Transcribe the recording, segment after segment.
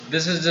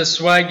This is the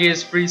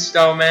swaggiest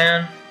freestyle,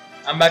 man.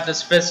 I'm about to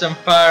spit some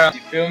fire. You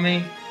feel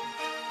me?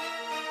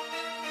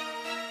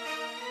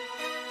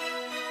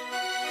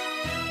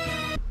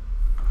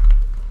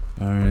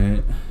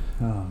 Alright.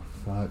 Oh,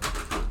 fuck.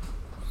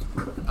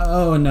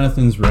 Oh,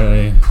 nothing's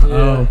ready.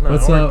 Yeah,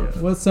 what's up?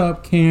 Good. What's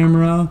up,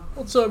 camera?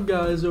 What's up,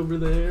 guys over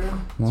there?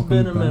 Welcome It's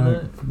been a back.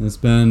 minute. It's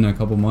been a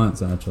couple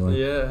months,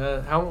 actually.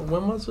 Yeah.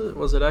 When was it?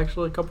 Was it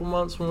actually a couple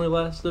months when we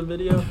last did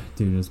video?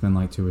 Dude, it's been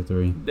like 2 or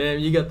 3. Damn,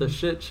 you got the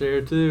shit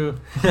share too.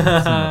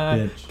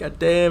 Bitch. God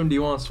damn, do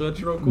you want to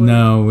switch real quick?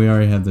 No, we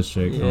already had the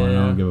shit going. I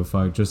Yeah. don't give a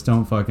fuck. Just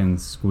don't fucking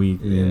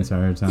squeak the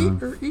entire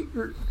time. Eat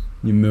her.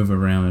 You move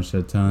around a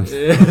shit ton.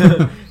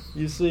 Yeah.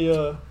 You see,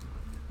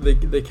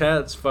 the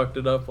cats fucked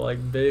it up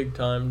like big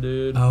time,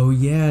 dude. Oh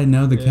yeah,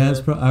 no, the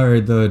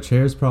the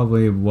chairs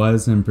probably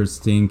was in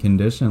pristine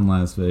condition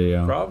last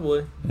video.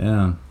 Probably.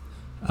 Yeah.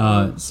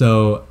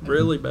 So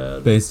really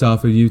bad. Based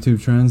off of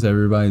YouTube trends,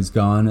 everybody's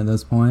gone at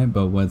this point.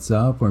 But what's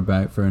up? We're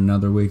back for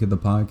another week of the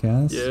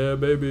podcast. Yeah,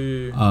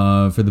 baby.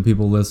 For the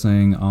people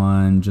listening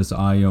on just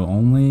audio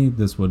only,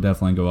 this will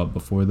definitely go up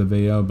before the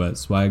video. But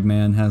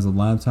Swagman has a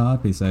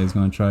laptop. He said he's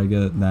going to try to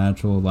get the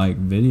actual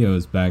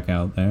videos back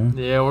out there.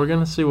 Yeah, we're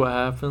gonna see what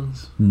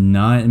happens.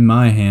 Not in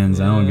my hands.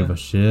 Yeah. I don't give a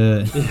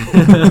shit.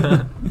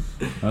 That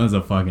was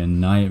a fucking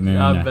nightmare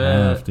and a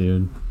half,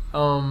 dude.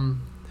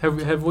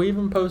 Have we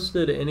even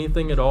posted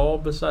anything at all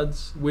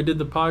besides we did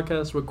the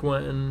podcast with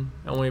Quentin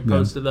and we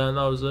posted that and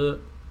that was it?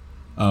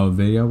 Oh,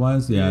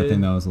 video-wise? Yeah, I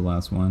think that was the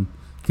last one.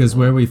 Because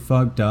where we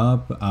fucked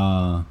up,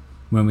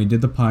 when we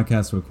did the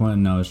podcast with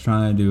Quentin, I was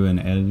trying to do an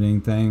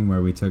editing thing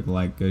where we took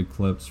good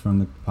clips from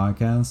the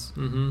podcast,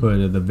 but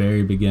at the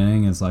very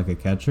beginning it's like a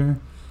catcher.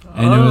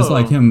 And it was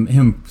like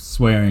him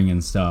swearing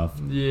and stuff.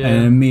 Yeah.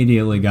 And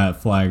immediately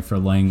got flagged for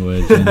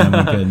language, and then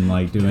we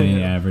couldn't do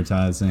any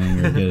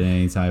advertising or get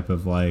any type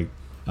of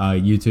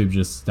YouTube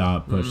just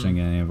stopped pushing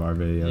any of our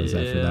videos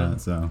after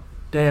that. So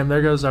damn,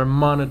 there goes our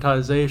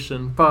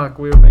monetization. Fuck,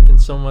 we were making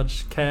so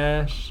much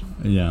cash.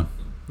 Yeah.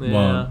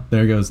 Well,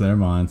 there goes their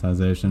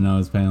monetization. I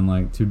was paying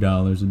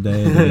 $2 a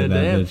day to get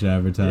that bitch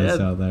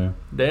advertised out there.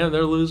 Damn,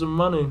 they're losing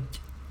money.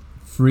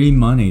 Free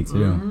money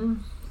too.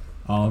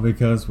 All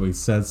because we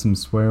said some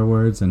swear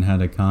words and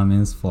had a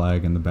communist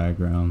flag in the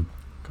background.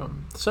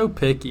 So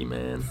picky,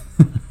 man.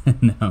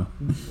 No.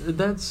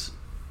 That's...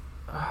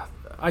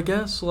 I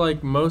guess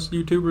most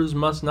YouTubers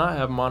must not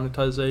have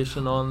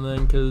monetization on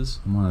them because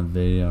I'm on a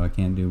video. I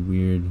can't do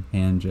weird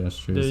hand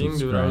gestures. Dude, you can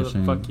do whatever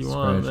the fuck you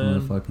want, man.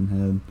 The fucking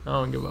head. I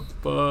don't give a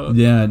fuck.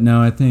 Yeah,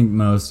 no, I think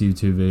most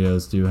YouTube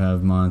videos do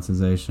have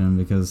monetization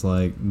because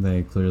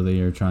they clearly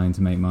are trying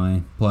to make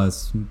money.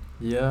 Plus,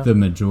 the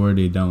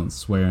majority don't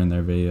swear in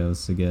their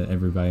videos to get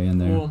everybody in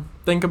there. Well,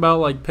 think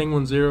about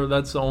Penguin Zero.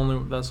 That's the only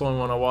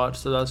one I watched,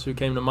 so that's who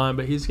came to mind.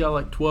 But he's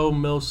got 12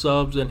 mil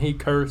subs and he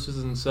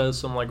curses and says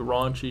some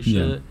raunchy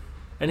shit.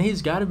 And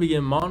he's got to be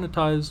getting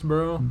monetized,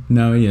 bro.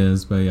 No, he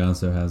is, but he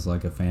also has a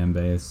fan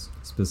base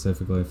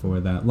specifically for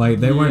that.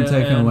 They weren't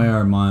taking away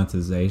our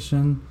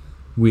monetization.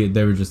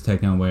 They were just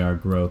taking away our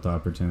growth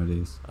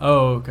opportunities.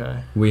 Oh,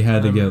 okay. We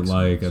had to get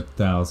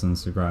 1,000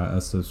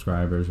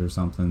 subscribers or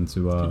something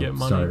to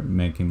start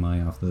making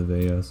money off of the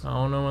videos. I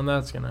don't know when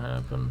that's gonna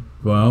happen.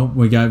 Well,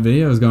 we got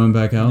videos going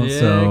back out,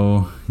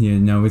 so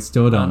we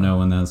still don't know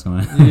when that's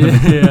going to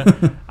happen.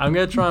 Yeah. I'm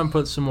gonna try and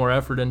put some more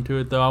effort into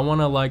it though. I want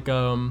to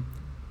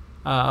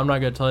I'm not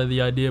gonna tell you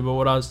the idea, but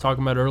what I was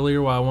talking about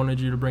earlier, why I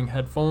wanted you to bring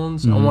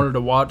headphones. I wanted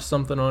to watch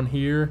something on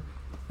here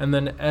and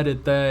then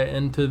edit that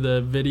into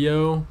the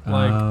video.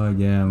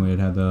 And we'd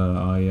have the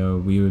audio.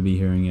 We would be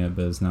hearing it,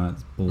 but it's not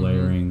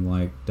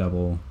blaring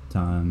double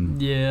time.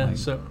 Yeah,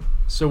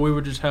 so we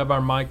would just have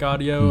our mic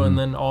audio and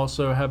then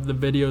also have the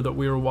video that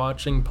we were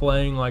watching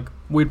playing.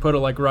 We'd put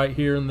it right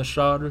here in the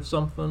shot or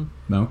something.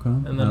 Okay,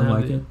 and then I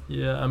like it.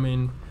 Yeah, I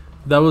mean,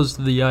 that was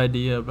the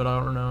idea, but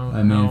I don't know.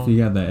 I mean, if you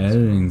got the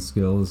editing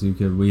skills,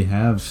 we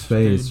have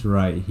space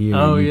right here.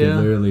 Oh, you could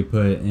literally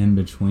put it in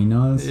between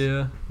us.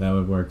 Yeah. That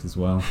would work as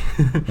well.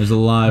 There's a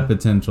lot of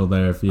potential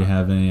there if you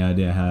have any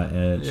idea how to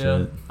edit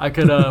shit. I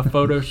could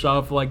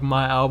Photoshop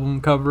my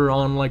album cover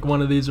on one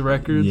of these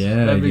records.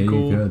 Yeah, that'd be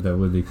cool. You could. That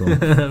would be cool.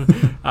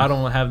 I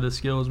don't have the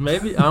skills.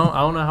 Maybe I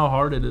don't know how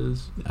hard it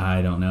is.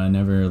 I don't know. I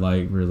never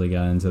really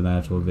got into the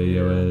actual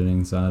video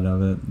editing side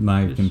of it.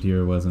 My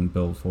computer wasn't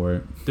built for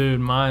it.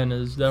 Dude, mine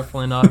is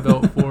definitely not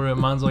built for it.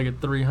 Mine's a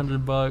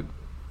 $300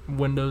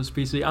 Windows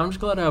PC. I'm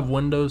just glad I have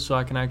Windows so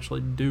I can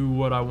actually do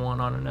what I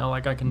want on it now. I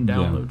can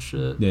download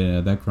shit.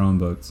 Yeah, that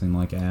Chromebook seemed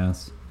like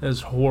ass.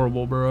 It's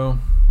horrible, bro.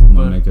 I'm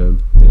gonna make a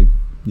big...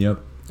 Yep.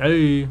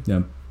 Hey.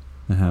 Yep.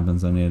 It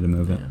happens. I needed to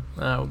move it.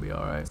 That will be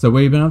alright. So what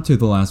have you been up to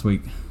the last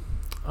week?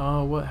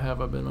 What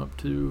have I been up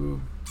to?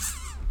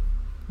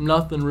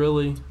 Nothing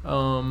really.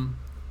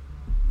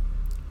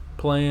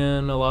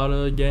 Playing a lot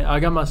of games. I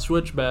got my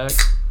Switch back,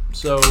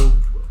 so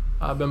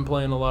I've been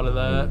playing a lot of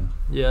that.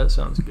 Yeah, it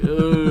sounds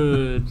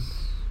good.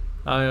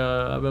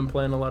 I've been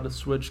playing a lot of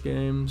Switch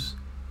games.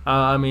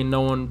 I mean,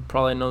 no one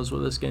probably knows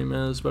what this game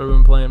is, but I've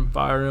been playing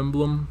Fire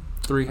Emblem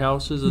Three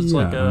Houses. It's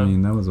I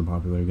mean, that was a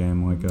popular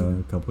game like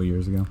a couple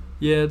years ago.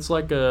 Yeah, it's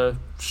like a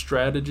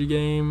strategy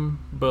game,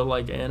 but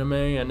like anime,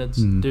 and it's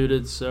dude,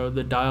 it's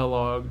the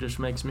dialogue just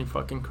makes me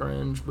fucking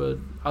cringe, but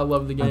I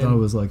love the game. I thought it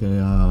was like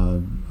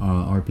a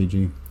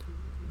RPG.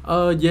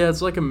 Yeah,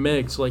 it's like a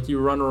mix. Like you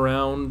run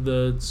around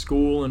the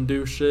school and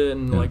do shit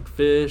and like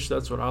fish.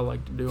 That's what I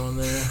like to do on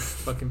there.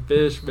 Fucking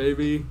fish,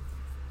 baby.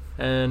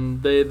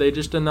 And they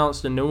just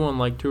announced a new one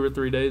like 2 or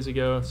 3 days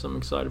ago, so I'm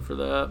excited for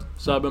that.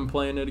 So I've been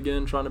playing it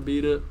again, trying to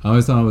beat it. I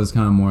always thought it was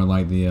kind of more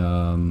like the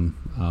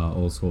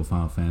old school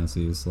Final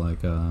Fantasies,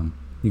 like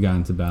you got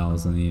into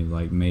battles and you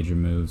like major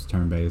moves,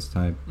 turn-based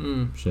type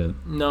shit.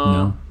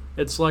 No,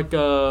 it's like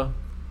a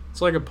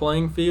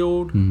playing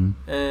field,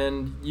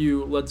 and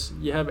you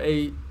have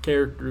 8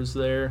 characters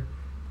there,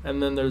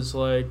 and then there's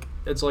like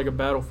it's like a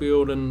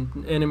battlefield,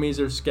 and enemies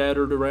are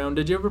scattered around.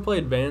 Did you ever play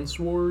Advance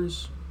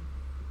Wars?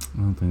 I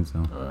don't think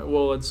so.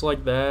 Well, it's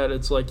like that.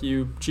 It's like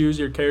you choose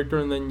your character,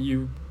 and then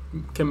you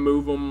can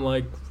move them,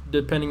 like,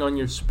 depending on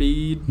your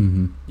speed.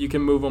 You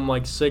can move them,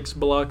 like, 6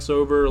 blocks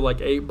over, like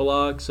 8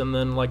 blocks, and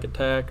then, like,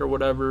 attack or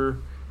whatever.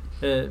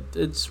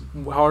 It's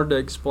hard to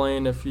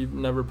explain if you've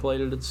never played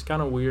it. It's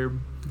kind of weird.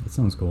 It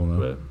sounds cool, though.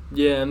 But,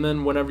 yeah, and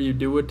then whenever you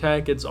do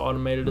attack, it's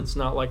automated. It's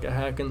not like a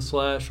hack and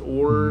slash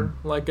or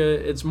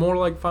it's more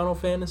like Final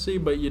Fantasy,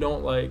 but you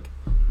don't, like,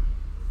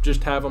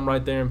 just have them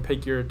right there and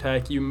pick your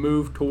attack. You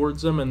move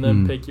towards them and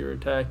then pick your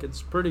attack.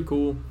 It's pretty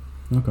cool.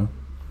 Okay.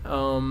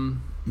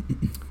 Damn,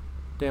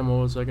 what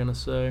was I gonna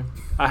say?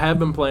 I have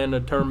been playing a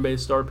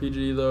turn-based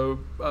RPG though,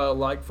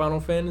 like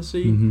Final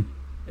Fantasy.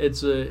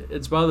 It's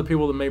by the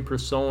people that made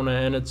Persona,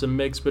 and it's a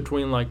mix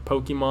between like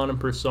Pokemon and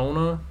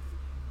Persona.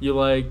 You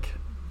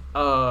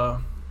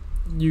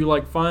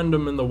find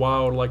them in the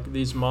wild, like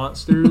these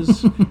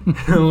monsters.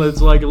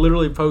 It's like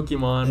literally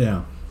Pokemon.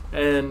 Yeah.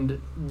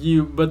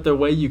 But the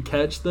way you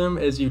catch them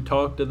is you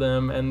talk to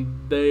them,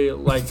 and they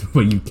like the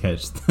way you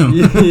catch them.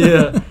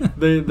 Yeah,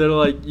 they're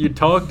like, you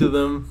talk to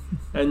them,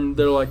 and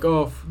they're like,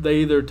 oh,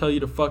 they either tell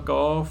you to fuck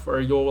off, or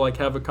you'll like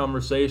have a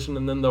conversation,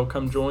 and then they'll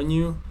come join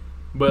you.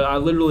 But I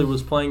literally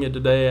was playing it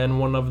today, and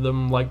one of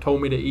them like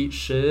told me to eat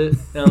shit,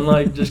 and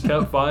like just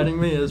kept fighting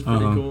me. It was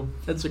pretty cool.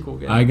 It's a cool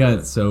game. I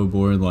got so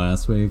bored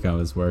last week. I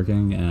was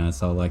working, and I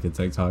saw like a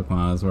TikTok when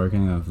I was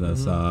working of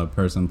this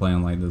person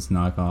playing like this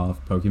knockoff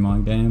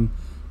Pokemon game,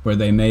 where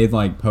they made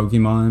like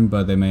Pokemon,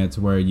 but they made it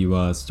to where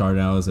you start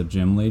out as a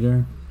gym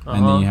leader.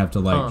 And then you have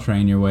to like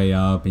train your way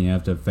up, and you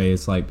have to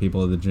face like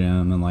people at the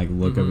gym and like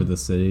look over the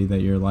city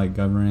that you're like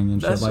governing and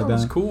shit like that. That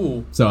sounds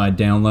cool. So I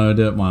downloaded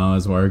it while I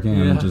was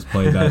working and just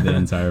played that the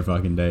entire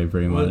fucking day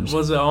pretty much.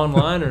 Was it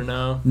online or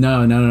no?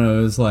 No.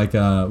 It was like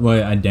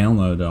I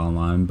downloaded it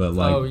online, but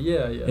like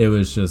it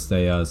was just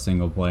a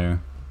single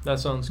player. That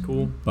sounds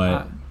cool.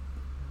 But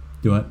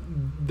do what?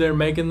 They're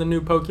making the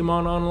new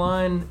Pokemon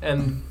online,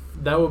 and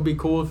that would be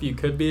cool if you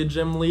could be a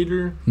gym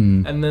leader,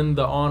 and then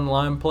the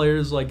online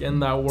players like in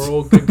that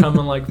world could come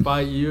and like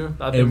fight you.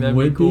 I think that'd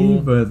be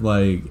cool. But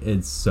like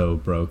it's so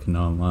broken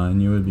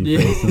online. You would be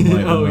facing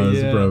like the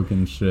most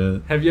broken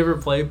shit. Have you ever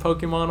played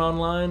Pokemon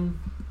online?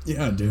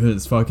 Yeah, dude,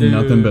 it's fucking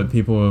nothing but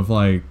people with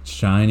like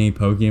shiny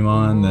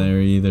Pokemon that are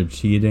either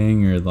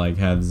cheating or like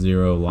have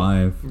 0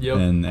 life,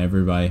 and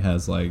everybody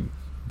has like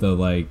the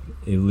like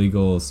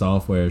illegal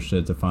software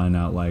shit to find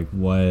out like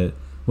what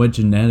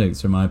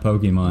genetics are my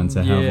Pokemon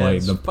to have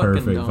like the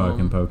perfect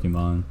fucking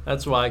Pokemon.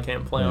 That's why I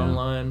can't play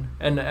online.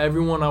 And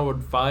everyone I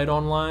would fight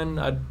online,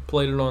 I'd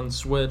played it on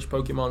Switch,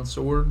 Pokemon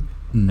Sword,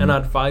 and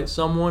I'd fight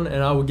someone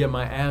and I would get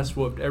my ass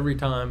whooped every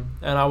time.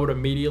 And I would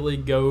immediately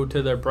go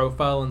to their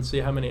profile and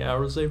see how many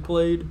hours they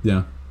played.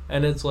 Yeah.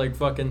 And it's like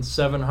fucking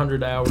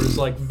 700 hours,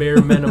 like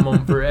bare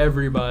minimum for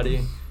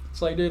everybody.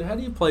 It's like, dude, how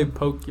do you play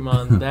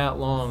Pokemon that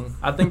long?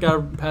 I think I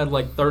had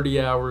like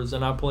 30 hours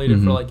and I played it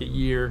for like a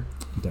year.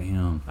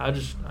 Damn. I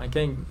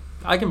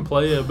can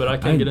play it, but I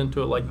can't get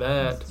into it like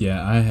that.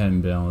 Yeah, I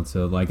hadn't been able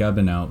to. Like, I've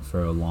been out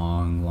for a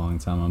long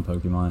time on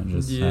Pokemon. It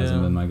just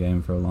hasn't been my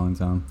game for a long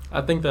time.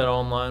 I think that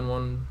online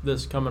one,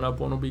 this coming up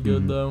one, will be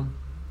good, though.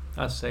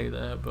 I say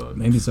that, but...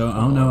 Maybe so. I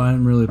don't know. I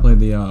didn't really play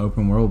the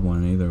open world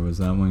one either. Was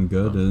that one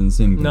good? It didn't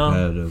seem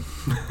competitive.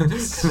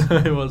 No,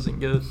 it wasn't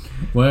good.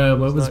 Well,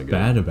 what was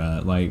bad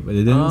about it? Like,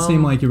 it didn't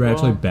seem like you were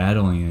actually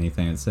battling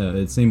anything.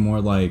 It seemed more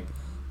like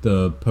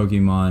the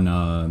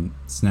Pokemon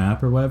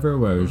Snap or whatever,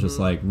 where it was just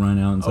like run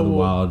out into the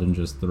wild and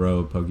just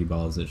throw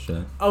Pokeballs at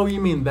shit. Oh,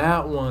 you mean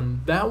that one?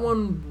 That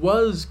one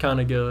was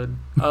kind of good.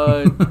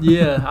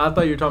 Yeah, I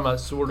thought you were talking about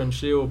Sword and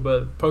Shield,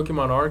 but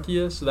Pokemon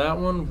Arceus, that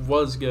one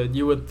was good.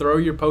 You would throw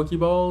your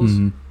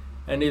Pokeballs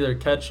and either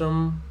catch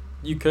them.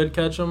 You could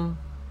catch them,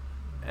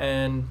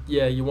 and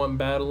you wouldn't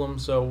battle them,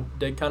 so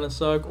they kind of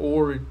suck.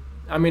 Or,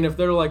 I mean, if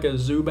they're like a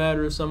Zubat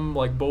or some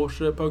like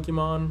bullshit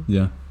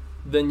Pokemon,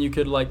 then you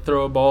could like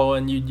throw a ball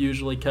and you'd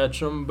usually catch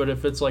them. But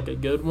if it's like a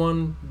good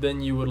one, then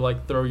you would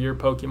like throw your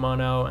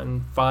Pokemon out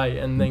and fight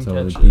and then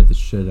catch it. Beat the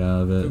shit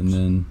out of it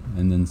and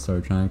then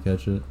start trying to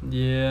catch it.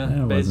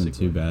 Yeah, it wasn't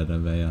too bad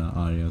of a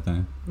audio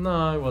thing.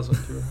 No, it wasn't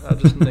too. I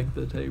just nicked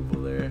the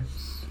table there.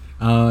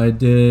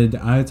 Did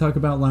I talk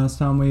about last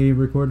time we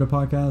recorded a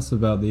podcast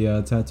about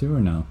the tattoo or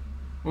no?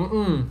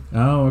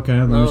 Oh, okay.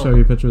 Let me show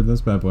you a picture of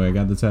this bad boy. I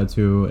got the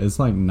tattoo. It's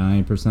like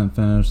 90%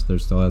 finished. There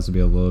still has to be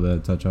a little bit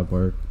of touch-up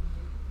work.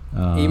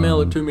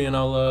 Email it to me and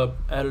I'll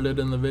edit it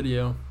in the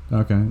video.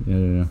 Okay.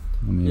 Yeah.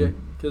 Yeah,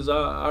 because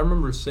I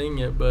remember seeing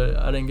it, but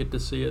I didn't get to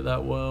see it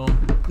that well.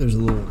 There's a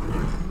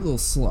little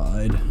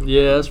slide.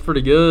 Yeah, that's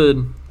pretty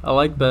good. I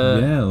like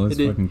that. Yeah, it looks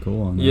fucking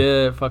cool on there.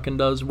 Yeah, it fucking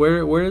does.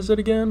 Where is it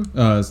again?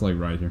 It's like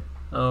right here.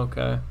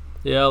 Okay.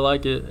 Yeah, I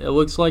like it. It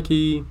looks like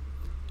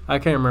I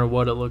can't remember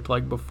what it looked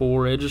like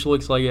before. It just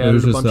looks like it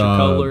added a bunch of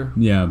color.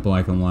 Yeah,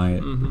 black and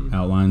white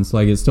outlines.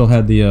 Like it still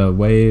had the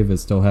wave. It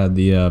still had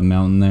the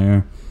mountain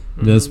there.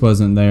 This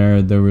wasn't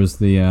there. There was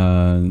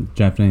the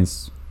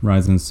Japanese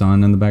rising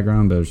sun in the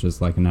background, but it was just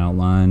like an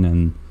outline,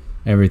 and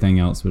everything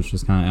else was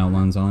just kind of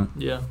outlines on it.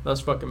 Yeah, that's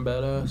fucking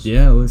badass.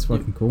 Yeah, it looks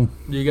fucking cool.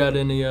 You got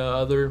any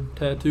other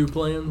tattoo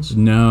plans?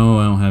 No,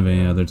 I don't have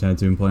any other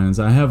tattoo plans.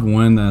 I have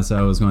one that I said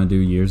I was going to do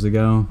years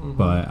ago,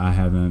 but I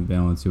haven't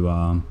been able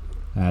to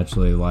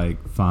actually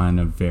like find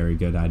a very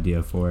good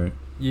idea for it.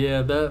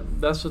 Yeah,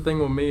 that's the thing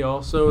with me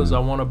also is I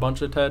want a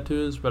bunch of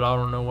tattoos, but I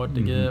don't know what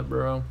to get,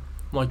 bro.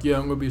 I'm like, yeah,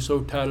 I'm going to be so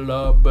tatted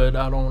up, but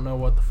I don't know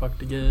what the fuck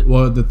to get.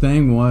 Well, the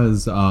thing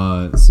was,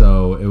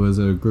 so it was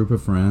a group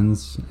of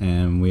friends,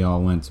 and we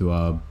all went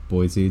to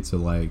Boise to,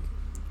 like,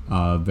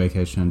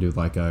 vacation and do,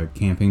 like, a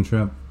camping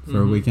trip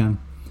for a weekend.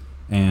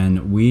 And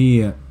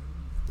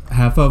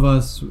half of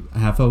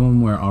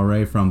them were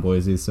already from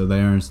Boise, so they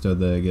understood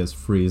that it gets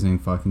freezing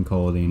fucking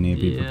cold and you need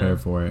to be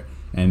prepared for it.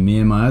 And me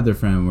and my other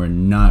friend were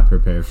not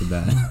prepared for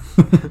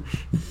that.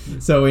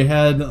 So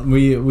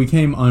we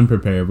came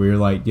unprepared. We were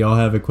like, y'all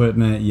have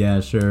equipment?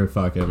 Yeah, sure,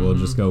 fuck it. We'll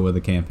just go with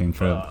a camping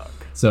trip.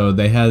 So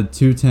they had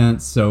 2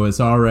 tents, so it's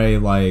already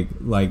like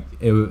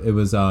it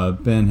was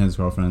Ben and his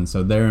girlfriend.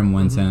 So they're in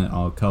one tent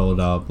all cuddled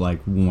up,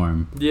 like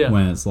warm. Yeah.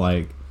 When it's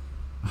like,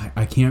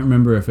 I can't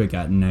remember if it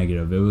got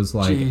negative. It was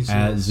like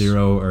at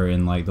 0 or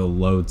in like the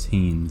low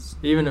teens.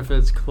 Even if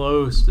it's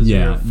close to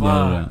 0,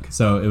 fuck. Yeah.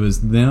 So it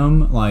was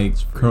them like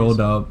curled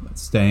up,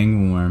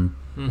 staying warm,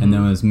 and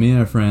then it was me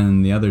and a friend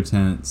in the other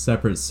tent,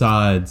 separate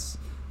sides,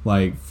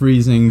 like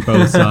freezing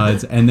both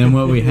sides. And then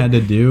what we had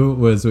to do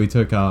was we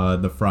took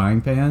the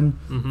frying pan.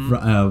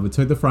 We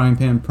took the frying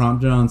pan,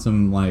 propped it on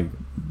some like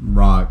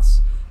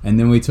rocks. And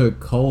then we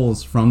took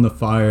coals from the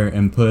fire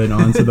and put it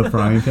onto the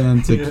frying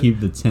pan to keep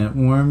the tent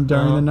warm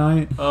during the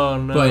night. Oh,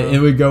 no. But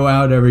it would go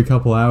out every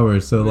couple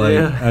hours. So,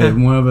 like,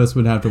 one of us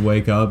would have to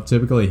wake up,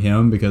 typically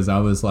him, because I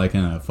was, like,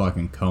 in a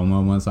fucking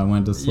coma once I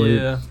went to sleep.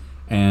 Yeah.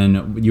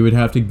 And you would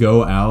have to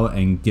go out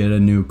and get a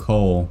new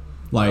coal,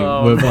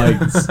 like, with,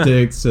 like,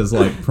 sticks as,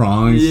 like,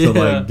 prongs to,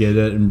 like, get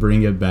it and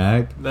bring it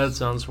back. That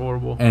sounds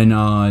horrible.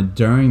 And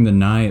during the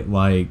night,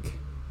 like...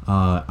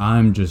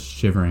 I'm just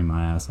shivering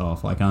my ass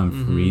off. Like,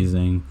 I'm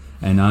freezing.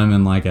 And I'm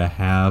in, like, a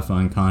half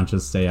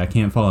unconscious state. I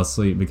can't fall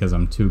asleep because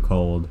I'm too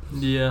cold.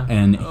 Yeah.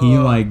 And he,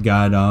 like,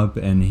 got up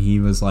and he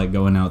was, like,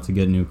 going out to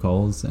get new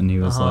coals. And he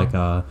was, like,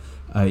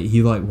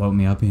 he, like, woke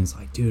me up and he's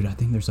like, dude, I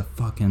think there's a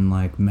fucking,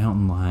 like,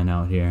 mountain lion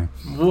out here.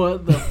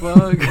 What the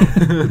fuck?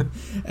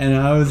 And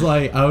I was,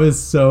 like, I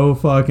was so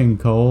fucking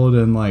cold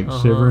and, like,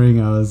 shivering.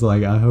 I was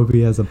like, I hope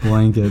he has a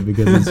blanket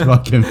because it's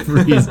fucking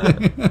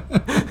freezing.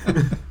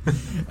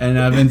 And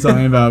I've been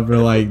talking about for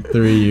like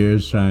 3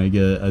 years trying to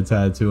get a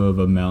tattoo of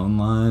a mountain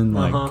lion,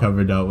 like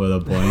covered up with a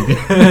blanket.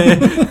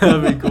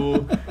 That'd be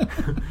cool.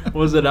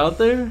 Was it out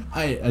there?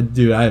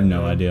 Dude, I have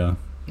no idea.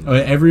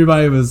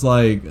 Everybody was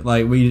like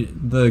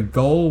the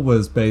goal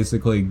was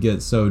basically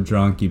get so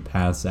drunk you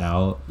pass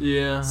out.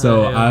 Yeah.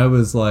 So I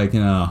was like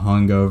in a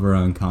hungover,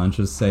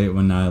 unconscious state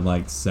when I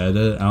like said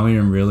it. I don't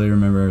even really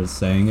remember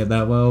saying it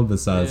that well,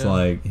 besides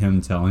like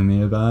him telling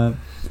me about it.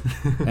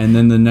 And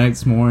then the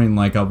next morning,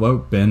 like, I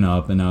woke Ben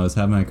up and I was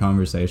having a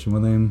conversation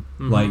with him.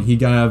 Like, he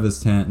got out of his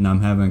tent and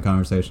I'm having a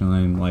conversation with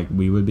him like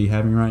we would be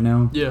having right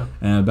now. Yeah.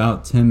 And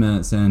about 10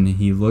 minutes in,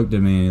 he looked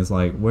at me and he's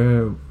like,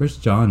 where's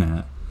John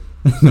at?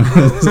 And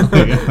I was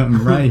like,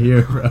 I'm right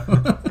here, bro.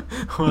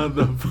 What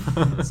the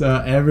fuck?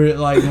 So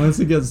once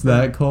it gets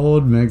that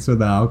cold mixed with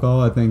the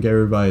alcohol, I think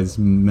everybody's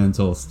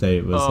mental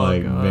state was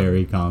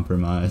very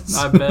compromised.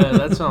 I bet.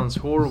 That sounds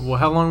horrible.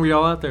 How long were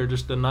y'all out there?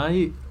 Just a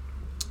night?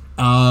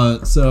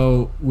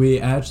 So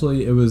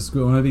it was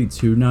going to be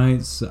 2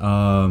 nights,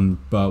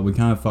 but we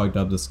kind of fucked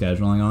up the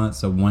scheduling on it.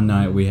 So one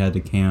night we had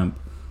to camp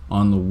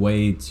on the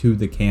way to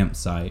the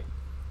campsite.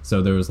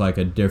 So there was like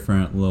a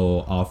different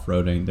little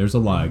off-roading. There's a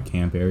lot of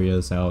camp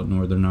areas out in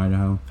northern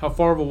Idaho. How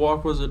far of a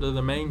walk was it to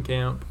the main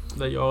camp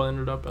that y'all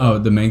ended up at? Oh,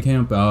 the main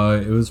camp,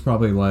 it was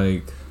probably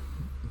like...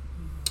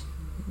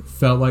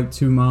 Felt like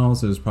 2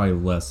 miles. It was probably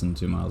less than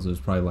 2 miles. It was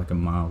probably like a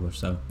mile or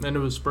so. And it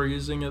was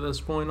freezing at this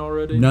point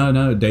already?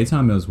 No.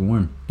 Daytime it was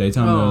warm.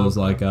 Daytime it was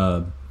like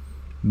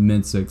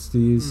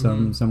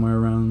mid-60s, somewhere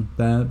around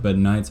that. But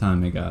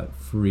nighttime it got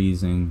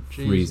freezing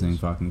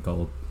fucking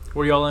cold.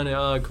 Were y'all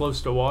in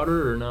close to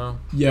water or no?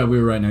 Yeah, we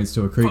were right next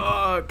to a creek.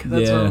 Fuck,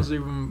 that sounds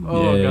even...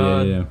 Oh,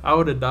 God. Yeah. I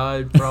would have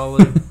died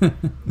probably.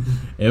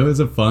 It was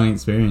a fun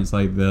experience.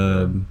 Like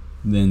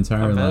The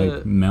entire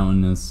like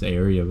mountainous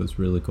area was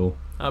really cool.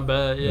 I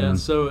bet, yeah.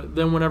 So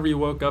then whenever you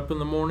woke up in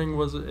the morning,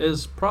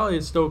 it's probably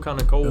still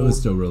kind of cold. It was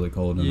still really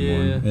cold in the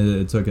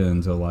morning. It took it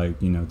until like,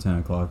 10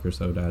 o'clock or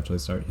so to actually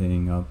start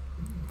heating up.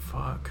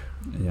 Fuck.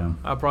 Yeah.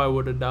 I probably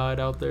would have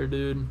died out there,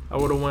 dude. I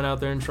would have went out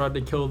there and tried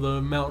to kill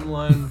the mountain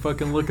lion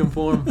fucking looking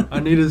for him. I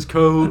need his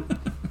coat.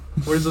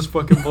 Where's this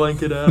fucking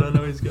blanket at? I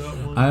know he's got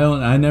one.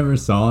 I never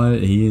saw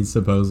it. He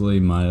supposedly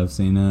might have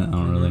seen it. I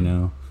don't really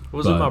know.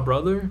 Was it my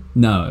brother?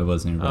 No, it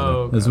wasn't your brother.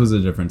 Okay. This was a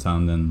different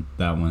time than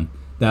that one.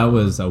 That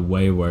was a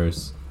way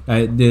worse.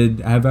 Have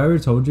I ever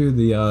told you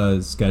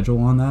the schedule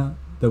on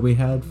that we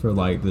had for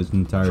like the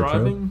entire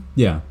driving? trip?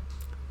 Yeah.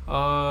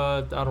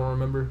 I don't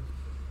remember.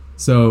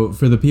 So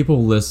for the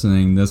people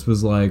listening, this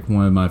was like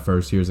one of my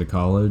first years of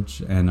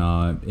college, and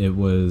it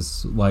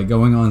was like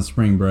going on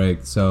spring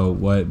break. So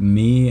what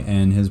me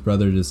and his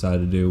brother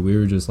decided to do, we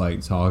were just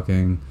like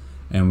talking,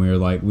 and we were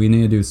like, we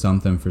need to do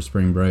something for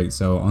spring break.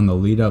 So on the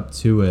lead up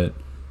to it,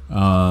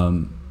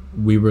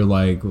 we were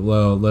like,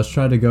 well, let's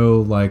try to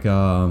go like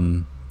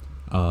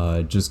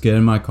just get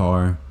in my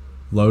car,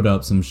 load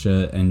up some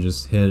shit, and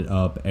just hit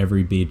up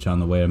every beach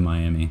on the way to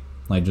Miami.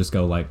 Like just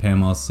go like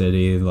Panama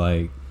City,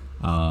 like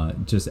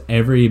just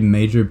every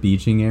major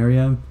beaching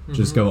area,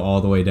 just go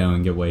all the way down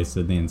and get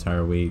wasted the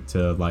entire week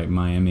to like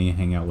Miami,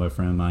 hang out with a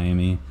friend in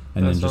Miami,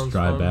 and then just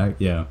drive back.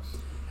 Yeah.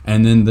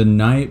 And then the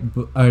night,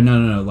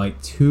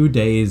 like 2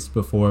 days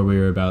before we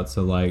were about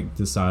to like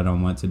decide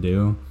on what to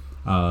do,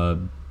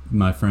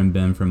 my friend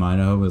Ben from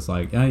Idaho was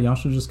like, yeah, y'all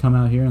should just come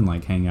out here and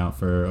like hang out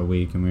for a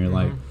week. And we were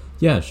like,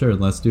 yeah, sure,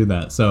 let's do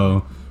that.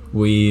 So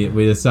we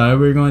decided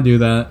we were going to do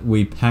that.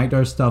 We packed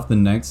our stuff the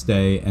next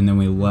day, and then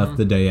we left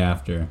the day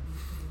after.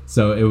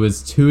 So it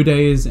was 2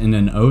 days in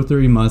an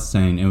 03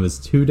 Mustang. It was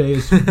 2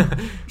 days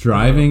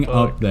driving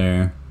up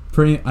there.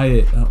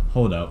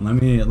 Hold up. Let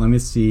me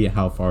see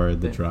how far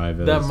the drive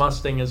is. That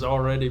Mustang is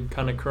already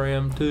kind of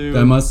crammed too.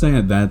 That Mustang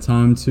at that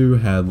time too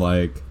had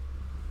like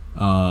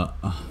a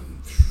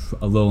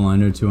little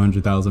under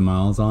 200,000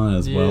 miles on it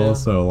as well.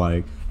 So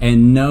like,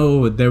 and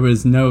there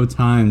was no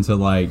time to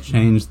like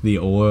change the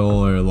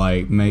oil or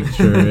like make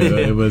sure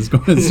it was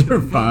going to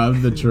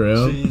survive the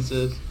trip.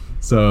 Jesus.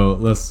 So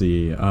let's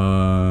see.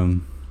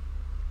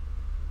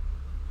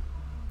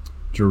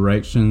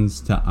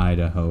 Directions to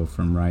Idaho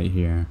from right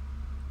here.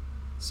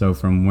 So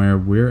from where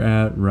we're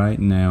at right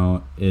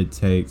now, it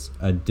takes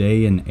a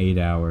day and 8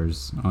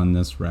 hours on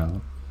this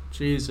route.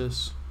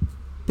 Jesus.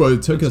 But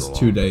it took us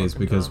 2 days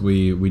because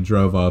we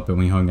drove up and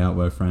we hung out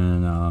with a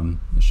friend in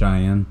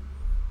Cheyenne,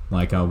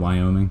 like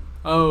Wyoming.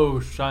 Oh,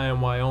 Cheyenne,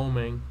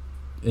 Wyoming.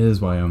 It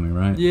is Wyoming,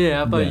 right?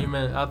 Yeah,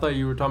 I thought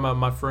you were talking about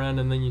my friend,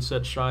 and then you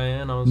said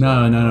Cheyenne. I was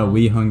No.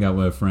 We hung out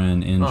with a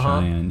friend in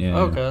Cheyenne. Yeah.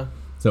 Okay.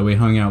 So we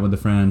hung out with a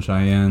friend in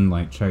Cheyenne,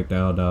 like checked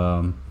out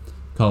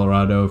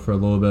Colorado for a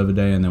little bit of a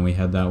day, and then we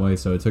head that way.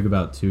 So it took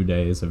about 2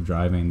 days of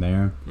driving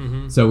there.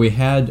 Mm-hmm. So we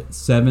had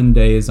 7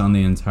 days on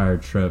the entire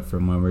trip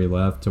from when we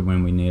left to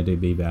when we needed to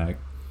be back.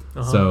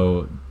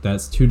 So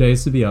that's 2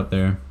 days to be up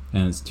there,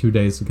 and it's 2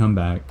 days to come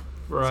back.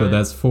 Right. So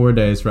that's 4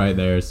 days right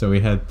there. So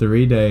we had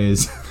 3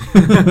 days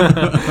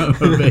of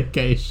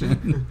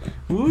vacation.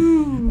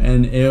 Woo!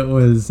 And it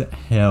was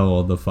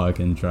hell, the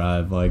fucking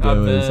drive. Like, it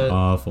was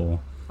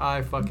awful.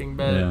 I fucking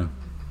bet. Yeah.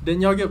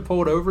 Didn't y'all get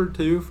pulled over,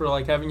 too, for,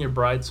 like, having your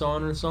brights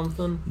on or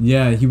something?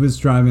 Yeah, he was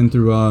driving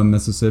through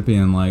Mississippi,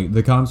 and, like,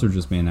 the cops were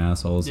just being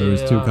assholes. There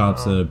was 2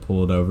 cops that had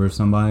pulled over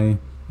somebody,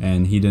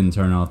 and he didn't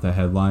turn off the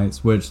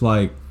headlights, which,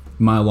 like,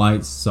 my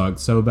lights sucked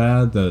so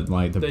bad that,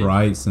 like, the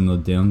brights and the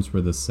dims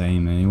were the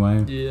same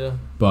anyway. Yeah.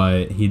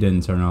 But he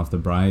didn't turn off the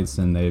brights,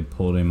 and they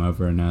pulled him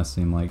over and asked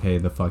him, like, hey,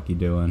 the fuck you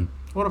doing?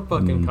 What a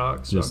fucking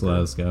cocksucker. Just let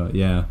us go.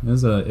 Yeah,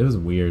 it was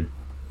weird.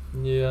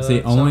 Yeah. It's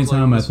the only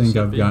time I think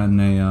I've gotten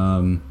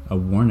a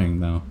warning,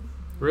 though.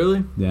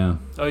 Really? Yeah.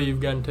 Oh, you've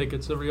gotten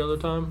tickets every other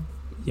time?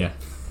 Yeah.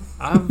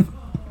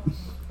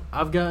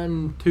 I've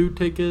gotten 2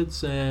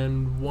 tickets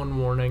and 1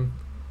 warning.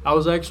 I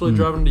was actually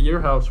driving to your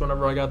house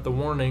whenever I got the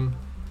warning,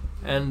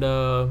 and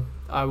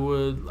I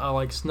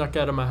like snuck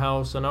out of my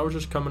house, and I was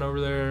just coming over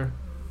there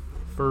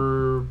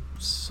for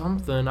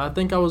something. I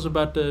think I was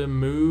about to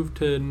move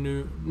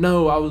to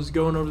I was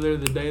going over there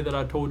the day that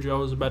I told you I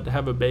was about to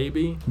have a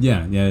baby.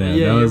 Yeah.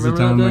 That was the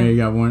time where you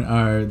got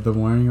the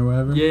warning or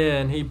whatever? Yeah,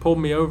 and he pulled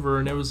me over,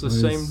 and it was the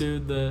same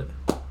dude that...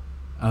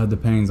 the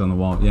pain's on the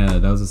wall. Yeah,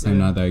 that was the same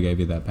night that I gave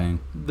you that pain.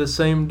 The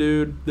same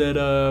dude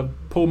that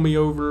pulled me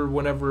over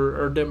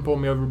didn't pull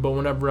me over, but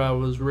whenever I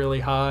was really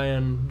high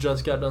and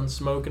just got done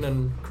smoking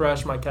and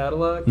crashed my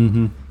Cadillac,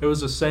 it was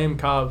the same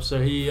cop.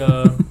 So he...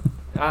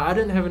 I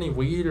didn't have any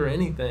weed or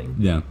anything.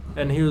 Yeah.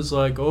 And he was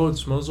like, oh, it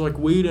smells like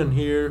weed in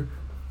here.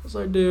 I was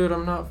like, dude,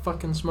 I'm not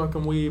fucking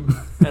smoking weed.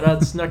 And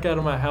I'd snuck out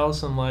of my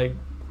house and, like,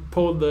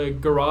 pulled the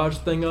garage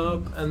thing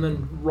up and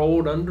then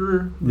rolled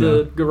under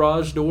the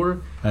garage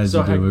door. As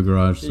you do with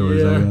garage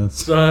doors, I guess.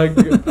 So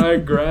I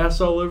had grass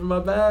all over my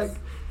back.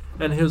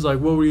 And he was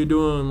like, what were you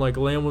doing, like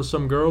laying with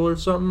some girl or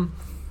something?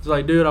 He's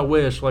like, dude, I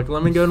wish. Like,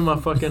 let me go to my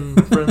fucking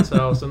friend's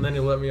house, and then he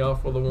let me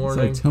off with a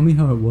warning. It's like, tell me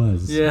how it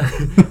was. Yeah.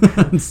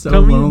 I'm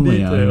so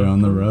lonely out here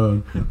on the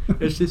road.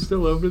 Is she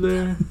still over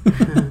there?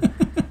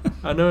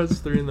 I know it's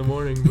 3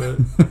 a.m,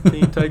 but can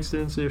you text her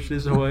and see if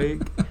she's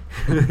awake?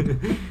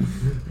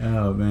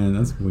 Oh, man,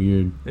 that's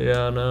weird.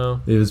 Yeah, I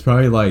know. It was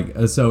probably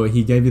like, so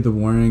he gave you the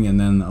warning, and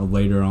then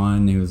later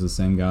on, he was the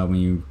same guy when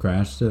you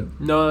crashed it?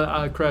 No,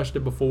 I crashed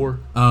it before.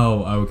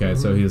 Oh, okay.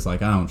 So he was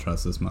like, I don't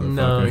trust this motherfucker.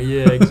 No,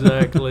 yeah,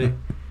 exactly.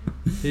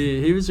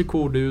 He was a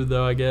cool dude,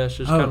 though, I guess.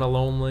 Just kind of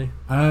lonely.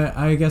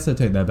 I guess I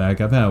take that back.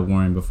 I've had a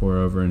warning before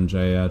over in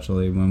Jay,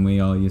 actually. When we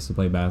all used to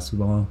play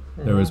basketball,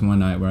 there was one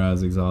night where I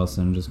was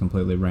exhausted and just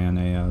completely ran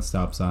a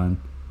stop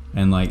sign.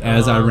 And, like,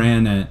 as I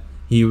ran it,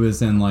 he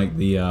was in, like,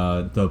 the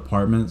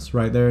apartments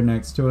right there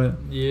next to it.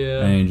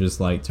 Yeah. And he just,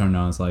 like, turned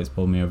on his lights,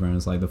 pulled me over, and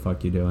was like, the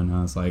fuck you doing? And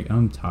I was like,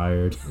 I'm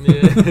tired.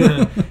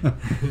 Yeah.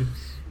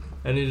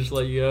 And he just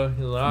let you go?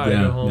 He's like, all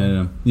right, go home.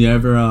 Yeah. You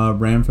ever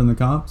ran from the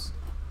cops?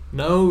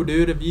 No,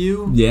 dude, have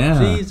you?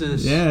 Yeah.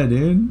 Jesus. Yeah,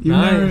 dude. You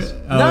nice.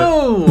 Never,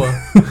 no!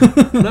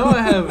 No,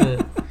 I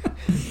haven't.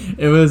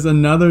 It was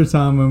another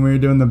time when we were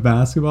doing the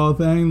basketball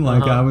thing.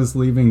 Like, I was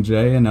leaving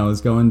Jay, and I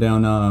was going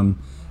down,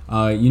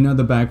 you know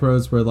the back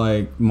roads where,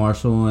 like,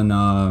 Marshall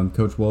and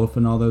Coach Wolf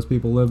and all those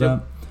people live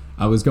at?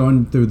 I was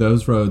going through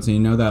those roads, and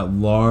you know that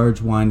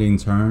large winding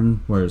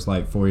turn where it's,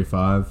 like,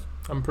 45?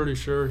 I'm pretty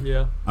sure,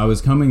 yeah. I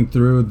was coming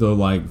through the,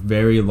 like,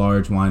 very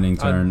large winding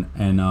turn,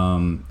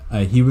 and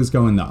he was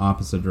going the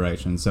opposite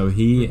direction. So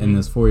he, in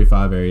this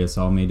 45 area,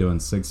 saw me doing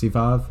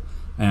 65,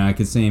 and I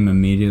could see him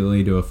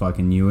immediately do a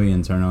fucking Yui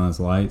and turn on his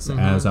lights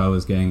as I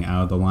was getting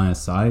out of the line of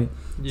sight.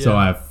 Yeah. So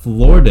I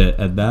floored it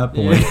at that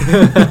point.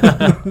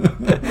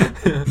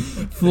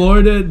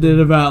 Floored it, did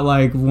about,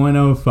 like,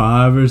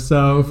 105 or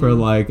so for,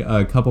 like,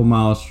 a couple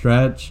mile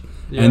stretch.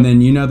 Yeah. And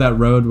then you know that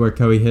road where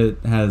Coey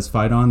has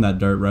fight on, that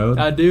dirt road?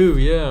 I do,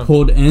 yeah.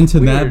 Pulled into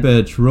that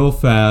bitch real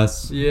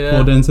fast. Yeah.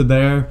 Pulled into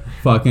there,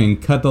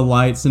 fucking cut the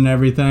lights and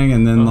everything,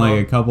 and then like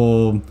a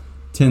couple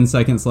 10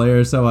 seconds later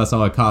or so, I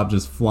saw a cop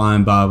just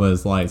flying by with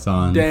his lights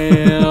on.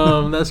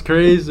 Damn, that's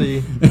crazy.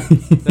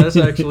 That's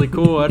actually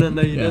cool. I didn't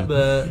know you did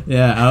that.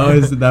 Yeah,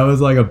 that was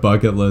like a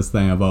bucket list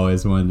thing I've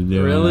always wanted to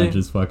do. Really? And I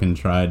just fucking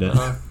tried it.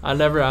 I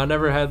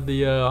never had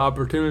the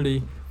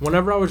opportunity.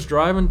 Whenever I was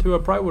driving to, I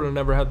probably would have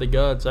never had the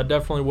guts. I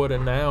definitely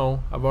wouldn't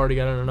now. I've already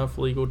got in enough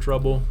legal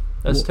trouble.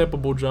 That's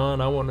typical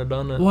John. I wouldn't have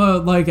done it.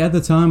 Well, like, at the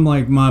time,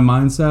 like, my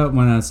mindset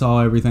when I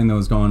saw everything that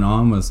was going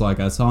on was, like,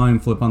 I saw him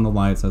flip on the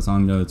lights, I saw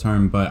him go to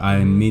turn, but I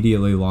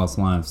immediately lost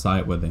line of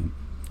sight with him.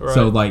 Right.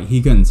 So, like,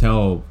 he couldn't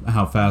tell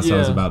how fast I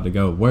was about to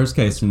go. Worst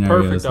case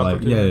scenario is,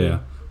 like,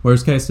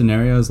 worst case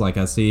scenario is, like,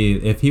 I see,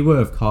 if he would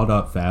have caught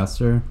up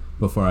faster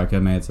before I could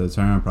have made it to the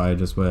turn, I probably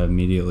just would have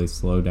immediately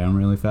slowed down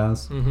really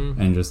fast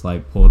and just,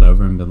 like, pulled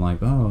over and been like,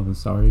 oh,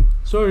 sorry.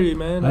 Sorry,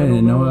 man. I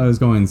didn't know I was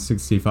going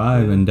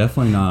 65 and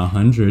definitely not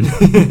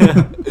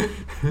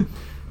 100.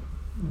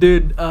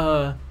 Dude,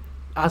 I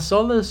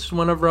saw this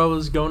whenever I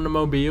was going to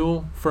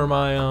Mobile for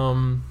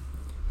my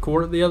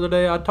court the other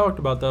day. I talked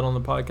about that on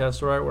the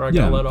podcast, right, where I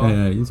got let off.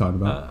 Yeah, you talked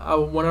about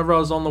it. Whenever I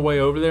was on the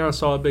way over there, I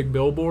saw a big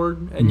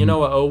billboard. And you know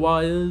what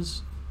OY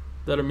is?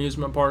 That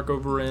amusement park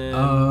over in...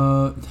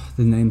 the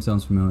name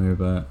sounds familiar,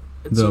 but...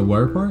 The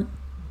water park?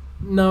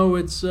 No,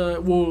 it's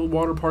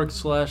water park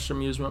 /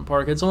 amusement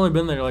park. It's only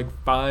been there like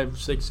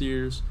 5-6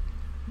 years.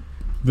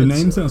 The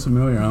name sounds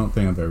familiar. I don't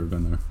think I've ever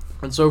been there.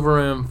 It's over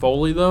in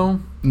Foley,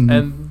 though.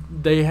 And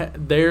they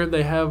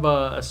have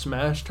a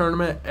Smash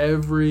tournament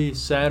every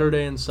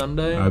Saturday and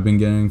Sunday. I've been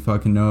getting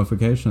fucking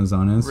notifications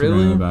on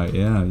Instagram about it.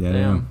 Yeah.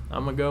 Damn,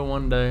 I'm going to go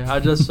one day. I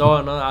just saw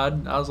it,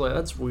 and I was like,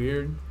 that's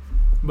weird.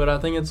 But I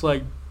think it's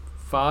like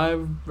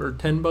 $5 or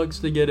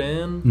 $10 to get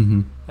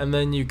in, and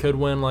then you could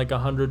win like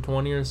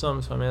 120 or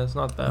something. So I mean, it's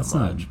not that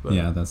much. But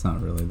that's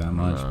not really that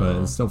much, but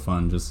it's still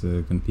fun just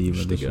to compete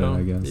with the shit,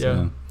 I guess.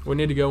 Yeah, we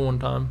need to go one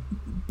time.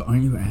 But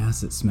aren't you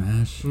ass at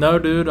Smash? No,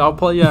 dude, I'll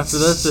play you after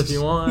this if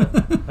you want.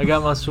 I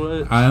got my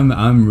Switch.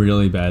 I'm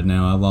really bad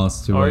now. I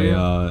lost to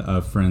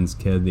a friend's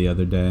kid the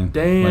other day.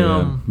 Damn,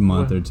 like a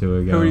month or two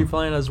ago. Who are you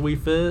playing as? Wii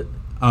Fit?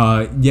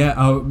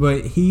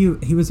 But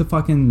he was a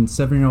fucking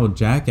 7-year-old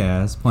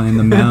jackass playing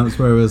the maps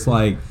where it was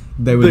like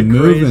they would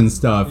move and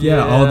stuff.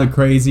 Yeah, all the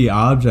crazy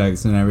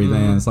objects and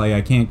everything. It's like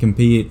I can't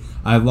compete.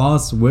 I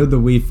lost with the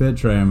Wii Fit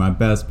trainer, my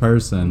best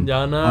person.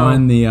 Yeah, I know.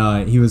 On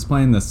the he was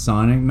playing the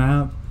Sonic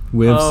map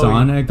with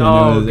Sonic,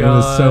 and it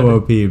was so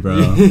OP,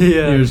 bro. He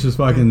was just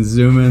fucking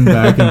zooming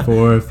back and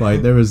forth.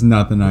 Like there was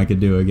nothing I could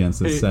do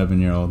against a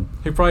 7-year-old.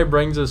 He probably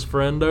brings his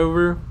friend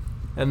over.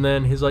 And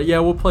then he's like, yeah,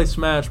 we'll play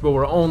Smash, but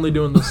we're only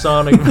doing the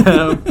Sonic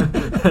map,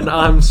 and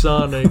I'm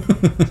Sonic.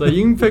 So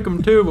you can pick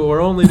them too, but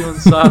we're only doing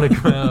Sonic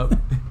map.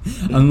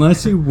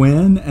 Unless you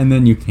win, and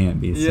then you can't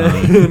be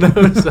Sonic.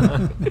 No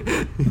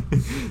Sonic.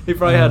 He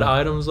probably had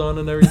items on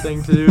and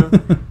everything too.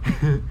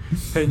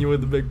 Hitting you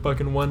with the big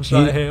fucking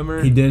one-shot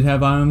hammer. He did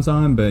have items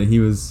on, but he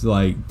was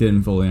like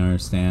didn't fully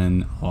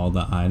understand all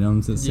the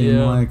items. It seemed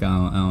like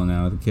I don't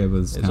know. The kid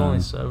was it's only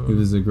 7. He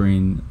was a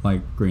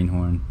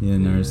greenhorn. He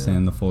didn't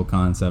understand the full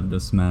concept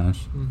of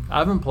Smash. I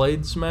haven't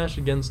played Smash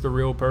against a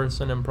real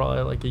person in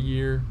probably like a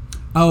year.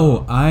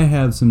 Oh, I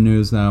have some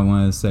news that I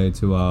want to say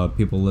to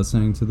people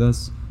listening to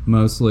this.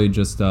 Mostly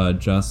just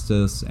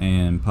Justice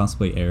and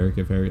possibly Eric,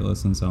 if Eric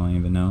listens, I don't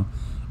even know.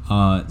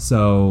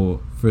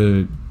 So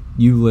for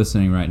you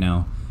listening right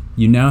now,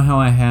 you know how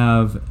I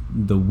have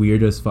the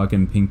weirdest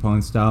fucking ping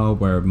pong style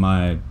where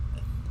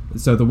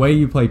so the way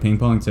you play ping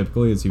pong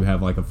typically is you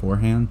have like a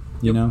forehand,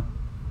 you know?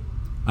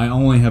 I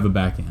only have a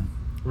backhand.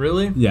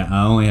 Really? Yeah,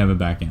 I only have a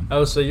backhand.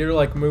 Oh, so you're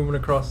like moving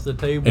across the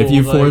table. If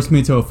you force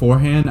me to a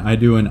forehand, I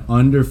do an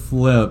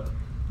underflip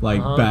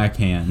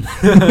backhand.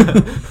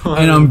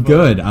 And I'm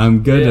good.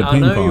 I'm good at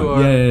ping pong. You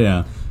are.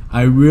 Yeah.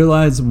 I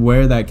realized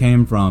where that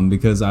came from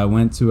because I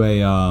went to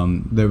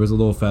there was a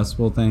little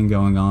festival thing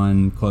going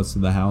on close to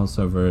the house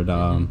over at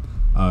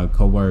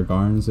Coldwater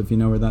Gardens, if you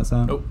know where that's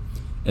at. Nope.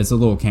 It's a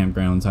little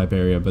campground type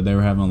area, but they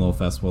were having a little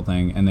festival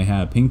thing, and they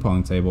had a ping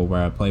pong table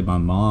where I played my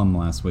mom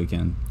last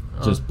weekend.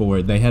 Just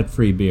bored. They had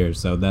free beer,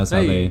 so that's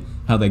how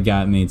they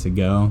got me to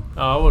go.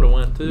 Oh, I would have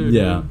went too.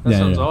 Yeah, dude. That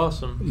sounds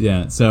awesome.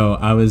 Yeah, so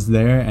I was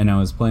there and I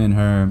was playing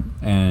her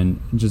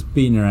and just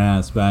beating her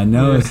ass, but I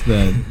noticed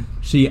that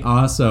she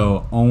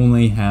also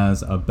only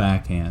has a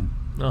backhand.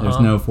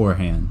 There's no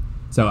forehand.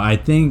 So I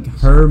think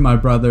her, my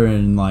brother,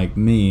 and like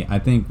me, I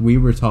think we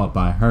were taught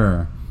by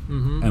her.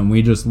 Mm-hmm. And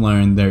we just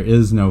learned there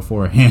is no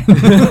forehand.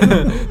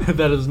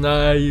 That is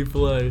not how you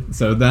play.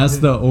 So that's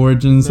the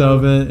origins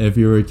of it. If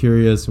you were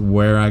curious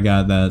where I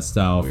got that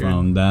style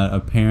from, that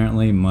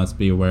apparently must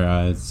be where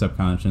I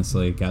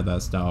subconsciously got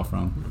that style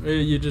from.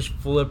 You just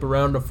flip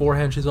around a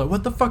forehand. She's like,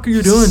 "What the fuck are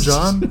you doing,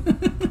 John?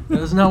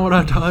 That's not what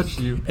I taught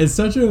you." It's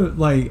such a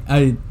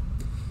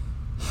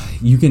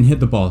you can hit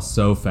the ball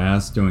so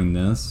fast doing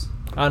this.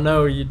 I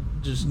know, you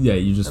just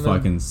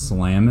fucking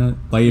slam it.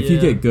 Like, if you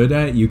get good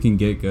at it, you can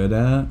get good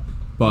at it.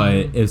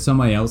 But if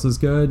somebody else is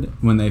good,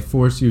 when they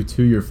force you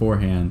to your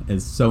forehand,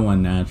 it's so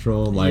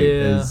unnatural. Like,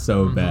 it's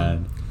so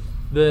bad.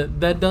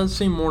 That does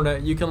seem more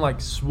that you can,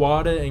 like,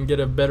 swat it and get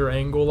a better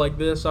angle like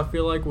this, I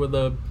feel like, with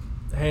a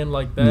hand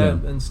like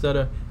that instead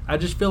of... I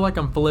just feel like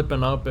I'm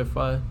flipping up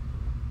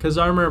because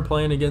I remember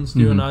playing against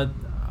you, and I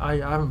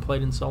haven't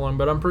played in so long,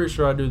 but I'm pretty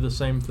sure I do the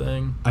same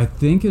thing. I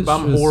think it's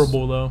I'm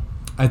horrible, though.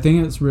 I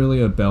think it's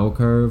really a bell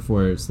curve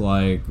where it's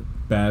like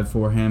bad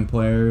forehand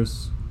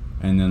players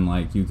and then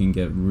like you can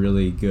get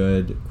really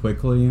good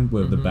quickly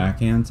with the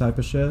backhand type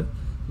of shit.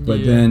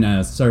 But then at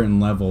a certain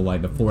level,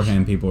 like the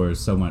forehand people are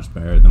so much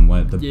better than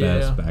what the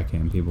best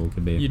backhand people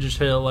could be. You just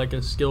hit like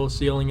a skill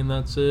ceiling and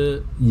that's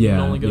it. Yeah, you can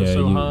only go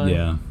so high.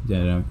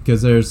 Yeah.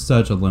 Because there's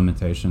such a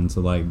limitation to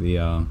like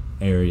the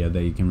area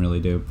that you can really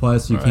do.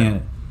 Plus, you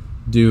can't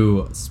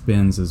do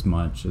spins as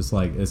much. It's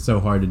like it's so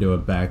hard to do a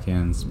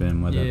backhand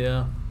spin with it.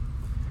 Yeah.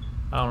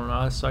 I don't know.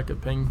 I suck at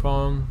ping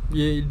pong.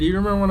 Yeah, do you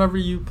remember whenever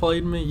you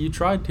played me? You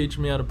tried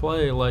teaching me how to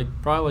play,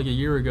 probably like a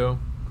year ago.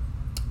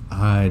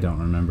 I don't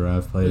remember.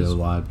 I've played a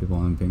lot of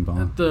people in ping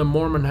pong. At the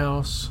Mormon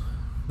house.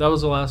 That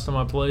was the last time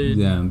I played.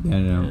 Yeah.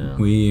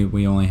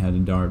 We only had a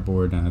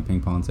dartboard and a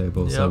ping pong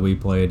table, so we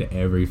played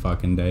every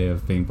fucking day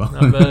of ping pong.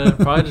 I bet.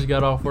 Probably just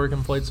got off work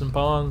and played some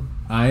pong.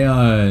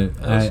 I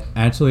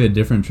actually a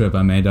different trip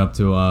I made up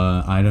to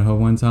Idaho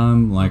one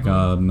time, like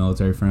a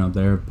military friend up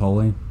there,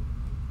 Polly.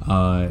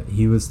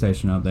 He was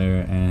stationed up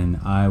there, and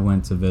I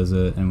went to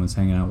visit and was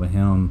hanging out with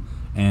him,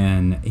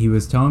 and he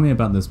was telling me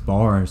about this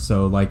bar.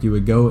 So like you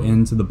would go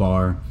into the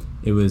bar,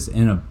 it was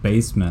in a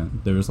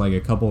basement. There was like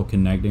a couple of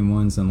connecting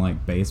ones in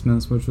like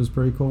basements, which was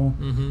pretty cool.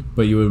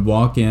 But you would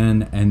walk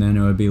in, and then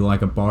it would be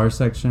like a bar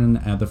section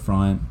at the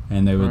front,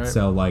 and they would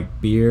sell like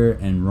beer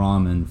and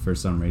ramen for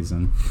some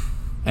reason.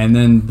 And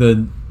then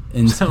the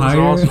entire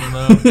awesome,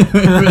 though.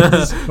 It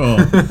was cool.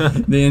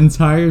 The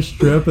entire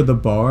strip of the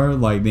bar,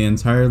 like the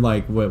entire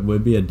like what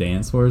would be a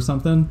dance floor or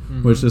something,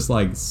 was just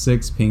like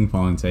 6 ping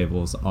pong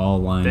tables all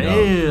lined up.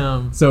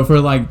 Damn. So for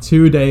like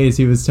 2 days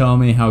he was telling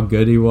me how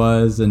good he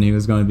was and he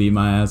was going to beat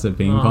my ass at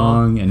ping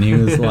pong, and he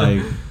was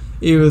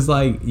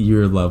like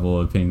your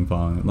level of ping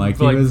pong. Like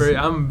he was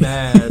I'm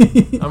bad.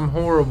 I'm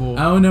horrible.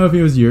 I don't know if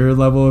he was your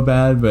level of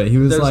bad, but he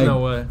was no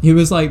way. He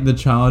was like the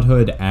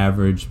childhood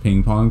average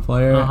ping pong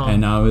player,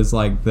 and I was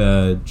like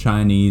the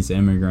Chinese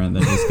immigrant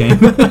that just came.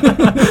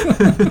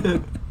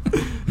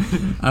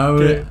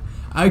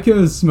 I could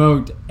have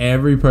smoked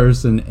every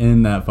person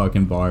in that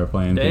fucking bar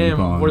playing ping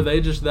pong. Were they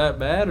just that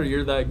bad, or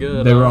you're that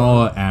good? They were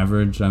all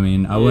average. I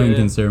mean, I wouldn't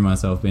consider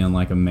myself being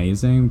like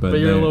amazing, but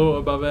you're a little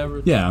above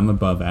average. Yeah, I'm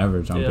above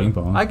average on ping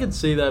pong. I could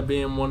see that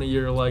being one of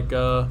your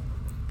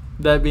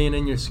that being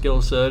in your skill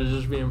set, is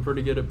just being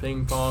pretty good at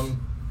ping pong.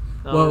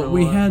 Well,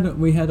 we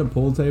had a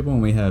pool table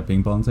and we had a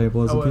ping pong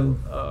table as a kid.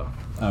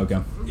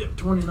 Okay. Yeah,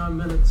 29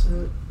 minutes.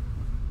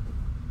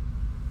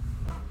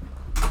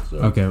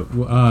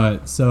 Okay,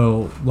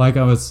 so like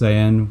I was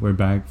saying, we're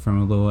back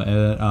from a little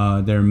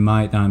edit. There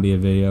might not be a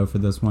video for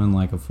this one,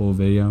 like a full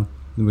video.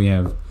 We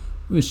have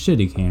a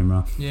shitty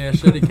camera. Yeah,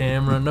 shitty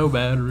camera, no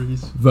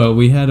batteries. But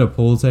we had a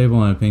pool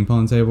table and a ping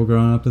pong table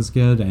growing up as a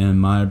kid,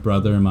 and my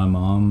brother and my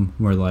mom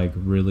were like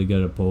really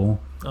good at pool.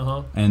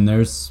 And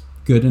they're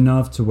good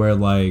enough to where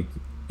like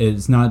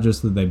it's not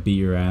just that they beat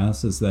your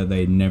ass, it's that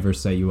they never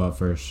set you up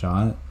for a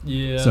shot.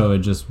 Yeah. So it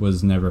just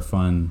was never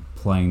fun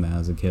playing that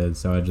as a kid,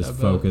 so I just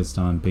focused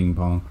on ping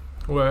pong.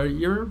 Well,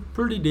 you're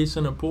pretty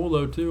decent at pool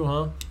though too,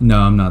 huh? No,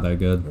 I'm not that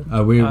good.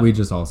 We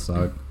just all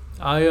suck.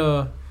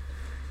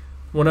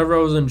 Whenever I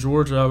was in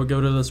Georgia, I would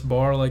go to this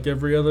bar like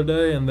every other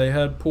day, and they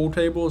had pool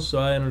tables, so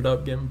I ended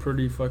up getting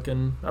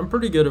I'm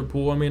pretty good at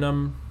pool. I mean,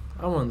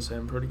 I wouldn't say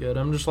I'm pretty good.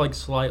 I'm just like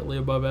slightly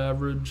above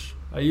average.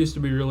 I used to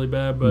be really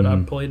bad, but I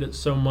played it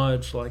so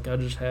much, like I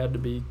just had to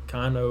be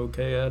kind of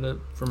okay at it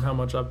from how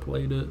much I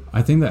played it.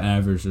 I think the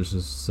average is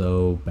just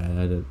so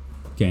bad at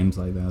games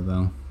like that,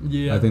 though.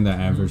 Yeah. I think the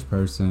average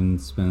person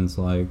spends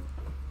like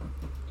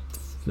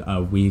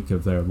a week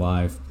of their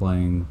life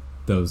playing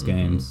those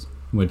games,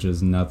 which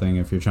is nothing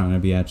if you're trying to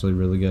be actually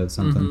really good at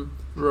something.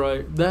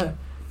 Right.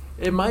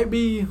 It might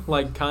be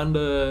like kind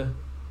of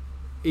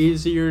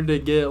easier to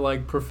get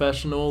like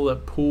professional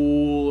at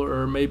pool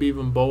or maybe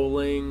even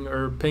bowling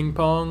or ping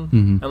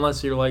pong,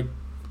 unless you're like,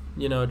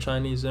 a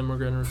Chinese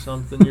immigrant or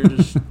something. You're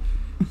just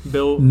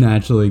built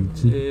naturally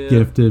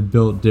gifted,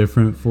 built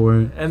different for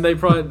it. And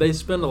they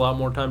spend a lot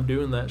more time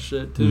doing that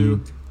shit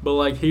too. But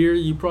like here,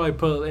 you probably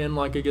put in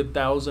like a good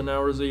 1,000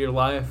 hours of your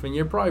life, and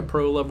you're probably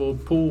pro level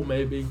pool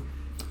maybe.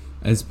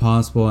 It's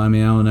possible. I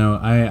mean, I don't know.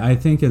 I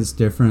think it's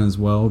different as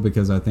well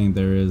because I think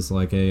there is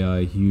like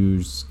a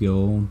huge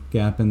skill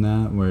gap in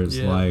that, where it's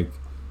like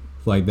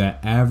that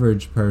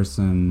average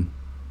person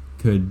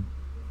could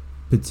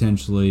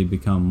potentially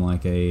become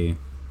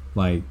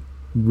like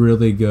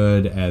really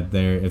good at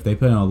if they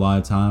put in a lot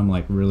of time,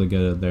 like really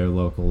good at their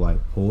local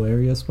like pool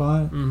area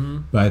spot.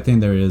 But I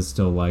think there is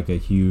still like a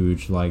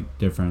huge like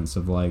difference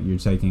of like you're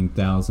taking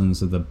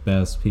thousands of the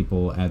best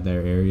people at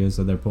their areas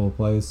of their pool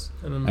place,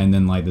 and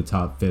then like the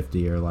top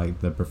 50 are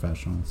like the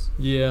professionals.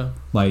 You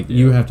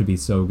have to be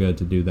so good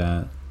to do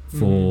that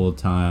full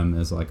time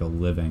as like a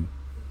living.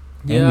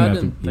 Yeah, I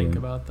didn't think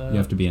about that. You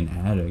have to be an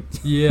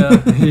addict.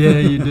 Yeah,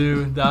 you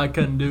do. I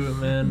couldn't do it,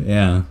 man.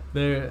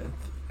 Yeah.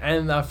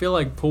 And I feel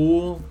like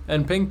pool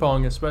and ping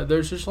pong,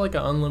 there's just like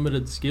an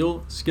unlimited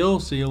skill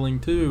ceiling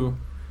too.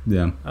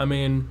 Yeah. I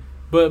mean,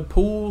 but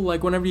pool,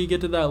 like whenever you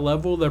get to that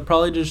level, they're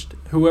probably just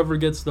whoever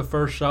gets the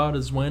first shot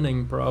is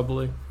winning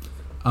probably.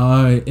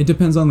 It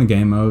depends on the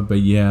game mode, but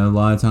yeah, a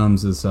lot of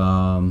times it's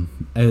I'm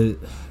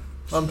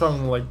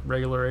talking like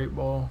regular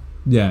 8-ball.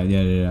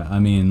 Yeah. I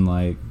mean,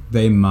 like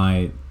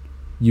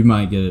you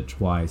might get it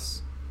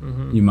twice.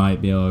 You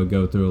might be able to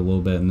go through a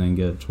little bit and then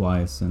get it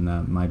twice, and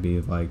that might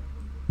be like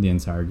the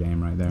entire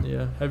game right there.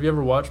 Yeah. Have you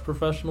ever watched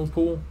professional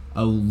pool?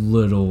 A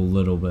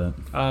little bit.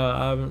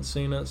 I haven't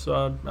seen it,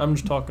 so I'm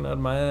just talking out of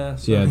my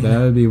ass. Yeah, that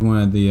would be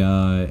one of the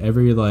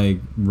every like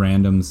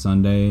random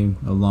Sunday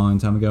a long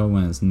time ago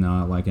when it's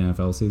not like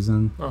NFL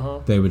season.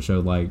 They would show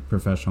like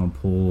professional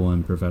pool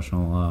and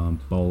professional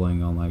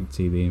bowling on like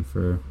TV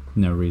for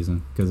no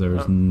reason because there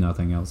was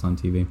nothing else on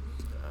TV.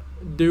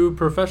 Do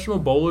professional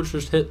bowlers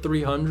just hit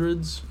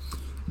 300s?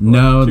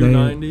 No,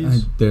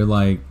 290s? They're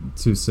like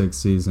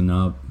 260s and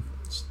up.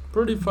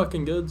 Pretty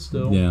fucking good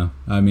still. Yeah,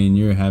 I mean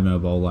you're having a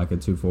bowl like a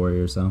 240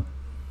 or so.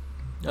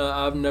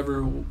 I've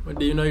never.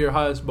 Do you know your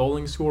highest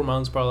bowling score?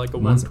 Mine's probably like a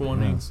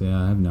 120.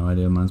 Yeah, I have no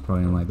idea. Mine's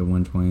probably in like the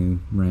 120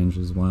 range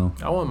as well.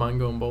 I wouldn't mind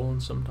going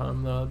bowling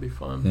sometime though. That'd be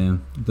fun. Yeah,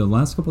 the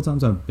last couple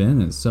times I've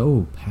been, it's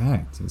so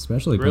packed,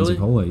 especially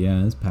Pensacola.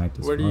 Yeah, it's packed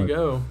as fuck. Where do you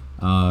go?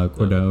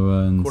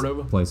 Cordova and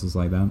places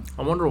like that.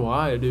 I wonder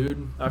why,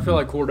 dude. I feel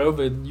like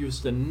Cordova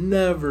used to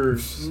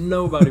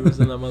nobody was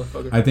in that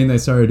motherfucker. I think they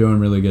started doing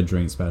really good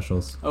drink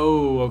specials.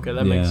 Oh, okay,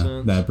 that makes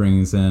sense. That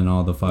brings in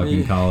all the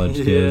fucking college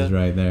kids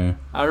right there.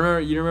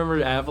 You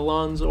remember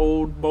Avalon's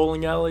old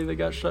bowling alley that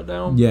got shut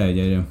down?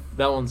 Yeah.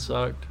 That one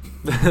sucked.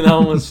 That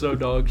one was so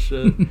dog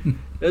shit.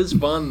 It was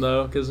fun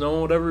though, because no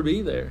one would ever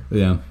be there.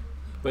 Yeah.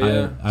 But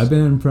yeah. I've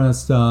been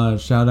impressed.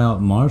 Shout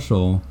out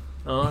Marshall.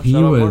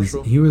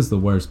 He was the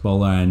worst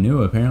bowler I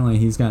knew. Apparently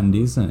he's gotten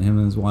decent. Him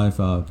and his wife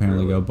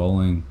apparently go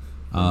bowling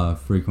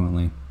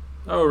frequently.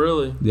 Oh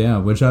really? Yeah,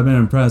 which I've been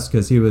impressed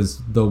because he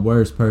was the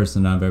worst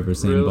person I've ever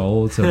seen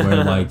bowl. To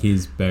where like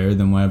he's better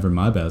than whatever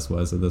my best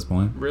was at this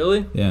point.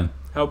 Really? Yeah.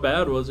 How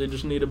bad was he?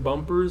 Just needed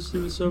bumpers? He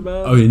was so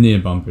bad? Oh, he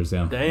needed bumpers,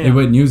 yeah. Damn. He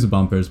wouldn't use the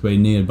bumpers, but he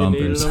needed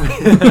bumpers.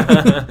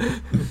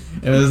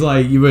 It was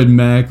like you would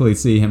medically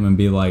see him and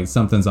be like,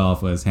 something's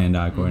off with his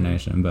hand-eye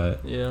coordination.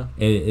 But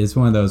it's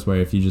one of those where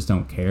if you just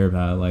don't care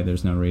about it, like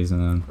there's no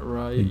reason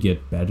to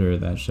get better at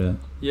that shit.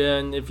 Yeah,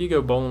 and if you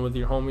go bowling with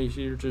your homies,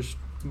 you're just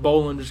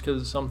bowling just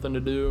because it's something to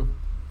do.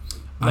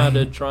 Not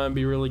to try and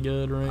be really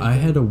good or anything. I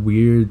had a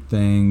weird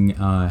thing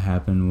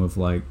happen with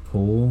like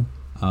pool.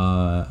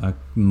 a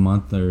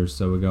month or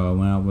so ago, I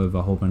went out with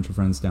a whole bunch of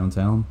friends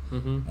downtown,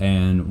 Mm-hmm.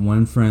 and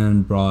one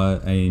friend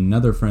brought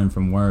another friend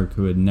from work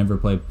who had never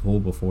played pool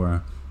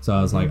before. So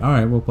I was like, all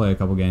right, we'll play a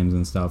couple games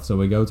and stuff. So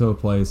we go to a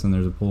place and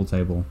there's a pool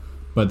table.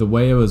 But the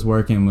way it was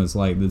working was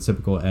like the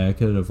typical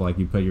etiquette of like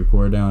you put your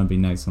cord down and be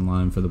next in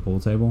line for the pool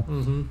table.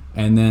 Mm-hmm.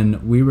 And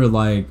then we were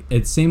like,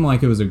 it seemed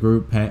like it was a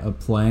group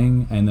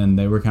playing, and then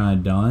they were kind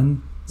of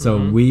done. So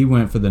we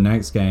went for the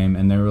next game,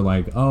 and they were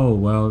like, oh,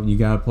 well, you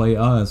got to play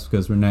us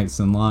because we're next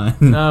in line.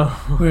 No.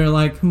 We were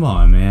like, come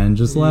on, man,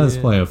 just let us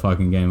play a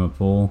fucking game of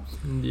pool.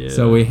 Yeah.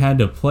 So we had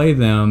to play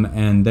them,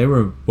 and they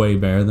were way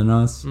better than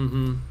us.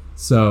 Mm-hmm.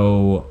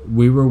 So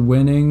we were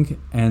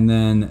winning, and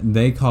then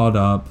they caught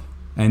up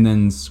and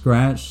then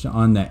scratched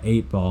on the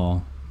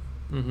 8-ball.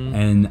 Mm-hmm.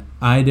 And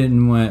I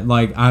didn't want,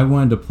 like, I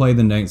wanted to play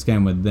the next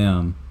game with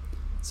them.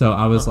 So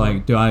I was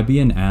like, do I be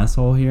an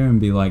asshole here and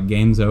be like,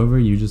 game's over,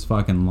 you just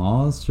fucking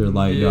lost? Or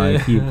like, do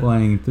I keep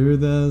playing through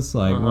this?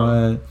 Like,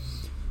 what?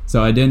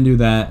 So I didn't do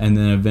that, and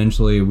then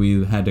eventually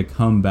we had to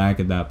come back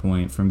at that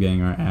point from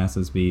getting our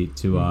asses beat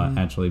to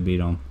actually beat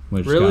them,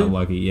 which got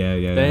lucky.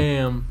 Yeah.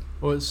 Damn.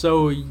 Well,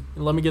 so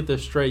let me get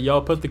this straight.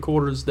 Y'all put the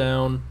quarters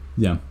down.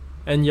 Yeah.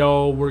 And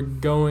y'all were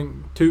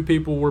going, 2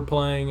 people were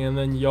playing, and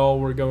then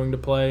y'all were going to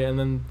play, and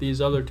then these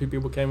other 2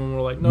 people came and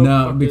were like,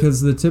 no,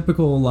 because the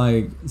typical,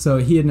 like, so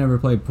he had never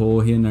played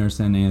pool, he didn't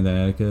understand any of the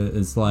etiquette.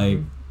 It's like,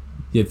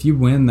 if you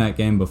win that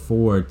game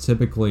before,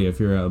 typically if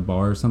you're at a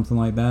bar or something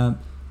like that,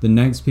 the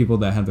next people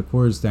that have the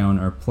cords down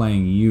are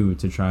playing you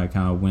to try to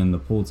kind of win the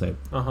pool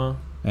table.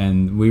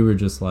 And we were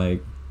just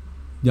like,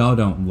 y'all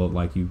don't look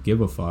like you give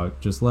a fuck,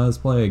 just let us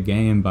play a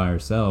game by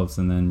ourselves,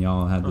 and then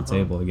y'all had the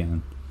table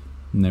again.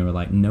 And they were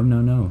like,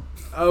 no.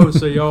 Oh,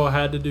 so y'all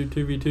had to do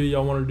 2v2.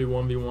 Y'all wanted to do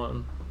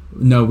 1v1.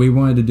 No, we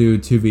wanted to do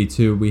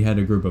 2v2. We had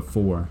a group of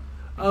 4.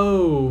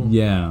 Oh.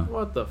 Yeah.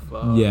 What the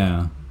fuck?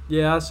 Yeah.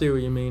 Yeah, I see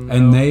what you mean now.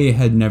 And they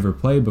had never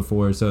played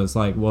before, so it's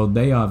like, well,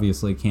 they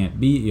obviously can't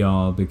beat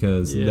y'all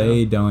because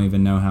they don't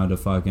even know how to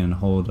fucking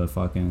hold a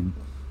fucking,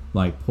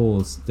 like,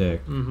 pool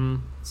stick. Mm-hmm.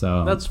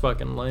 So. That's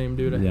fucking lame,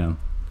 dude. Yeah.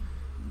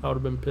 I would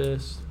have been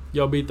pissed.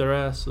 Y'all beat their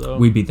ass, though.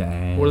 We beat their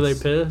ass. Were they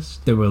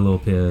pissed? They were a little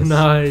pissed.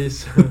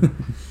 Nice.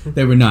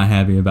 They were not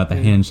happy about the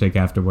handshake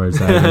afterwards.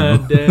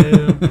 Damn.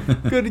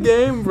 Good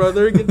game,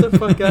 brother. Get the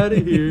fuck out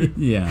of here.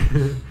 Yeah.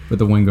 But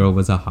the one girl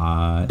was a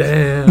hot.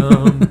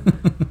 Damn.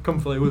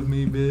 Come play with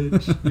me,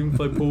 bitch. You can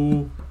play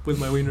pool with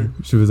my wiener.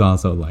 She was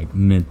also like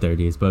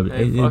mid-30s, but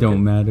it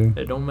don't matter.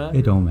 It don't matter.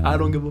 It don't matter. I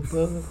don't give a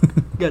fuck.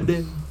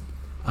 Goddamn.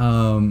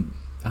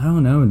 I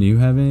don't know. Do you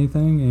have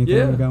anything? You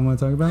guys want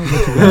to talk about?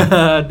 What you got?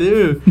 I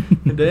do.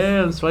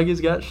 Damn, Swaggy's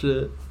got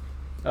shit.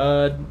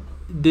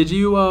 Did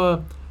you,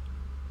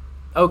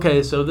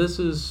 okay, so this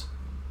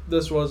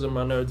was in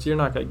my notes. You're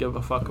not going to give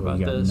a fuck about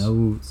this.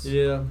 Notes.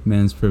 Yeah.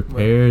 Man's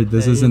prepared.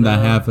 This isn't the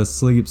half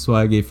asleep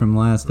Swaggy from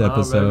last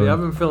episode. Baby. I've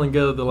been feeling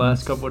good the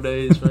last couple of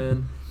days,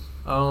 man.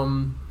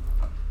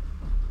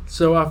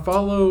 So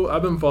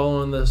I've been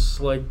following this,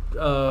 like,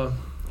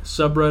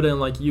 subreddit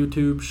and like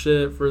YouTube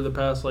shit for the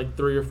past like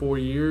 3 or 4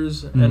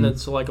 years, and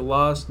it's like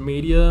lost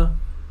media,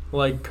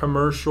 like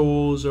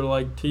commercials or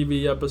like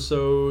TV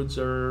episodes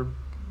or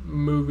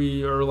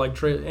movie or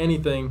like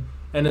anything,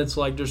 and it's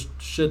like just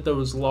shit that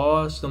was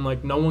lost and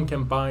like no one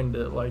can find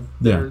it. Like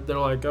they're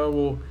like, oh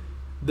well,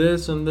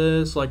 this and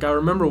this. Like I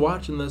remember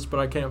watching this, but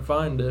I can't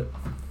find it.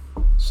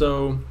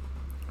 So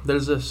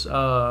there's this.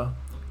 There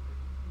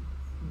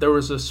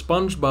was a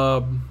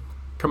SpongeBob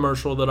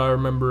commercial that I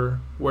remember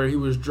where he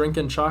was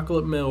drinking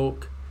chocolate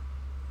milk,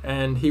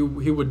 and he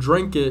would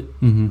drink it,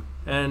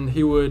 and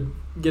he would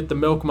get the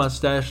milk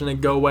mustache and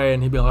it'd go away,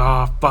 and he'd be like,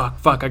 oh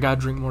fuck, I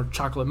gotta drink more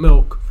chocolate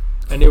milk,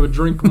 and he would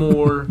drink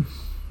more,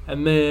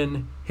 and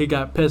then he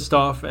got pissed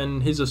off,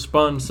 and he's a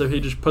sponge, so he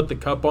just put the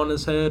cup on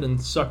his head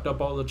and sucked up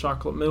all the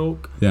chocolate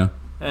milk. Yeah.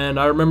 And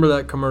I remember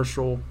that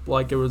commercial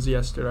like it was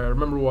yesterday. I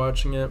remember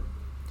watching it,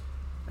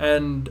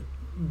 and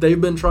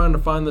they've been trying to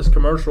find this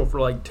commercial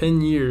for like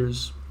 10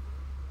 years.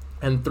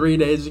 And 3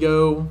 days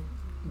ago,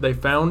 they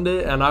found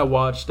it, and I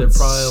watched it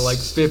probably like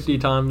 50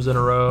 times in a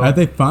row. How'd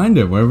they find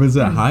it? Where was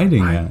it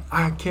hiding at?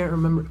 I can't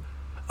remember.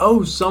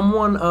 Oh,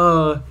 someone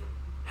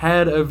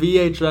had a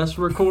VHS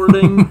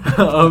recording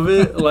of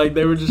it. Like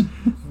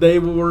they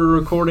were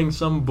recording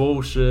some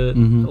bullshit,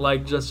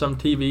 like just some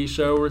TV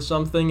show or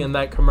something, and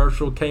that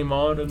commercial came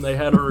on, and they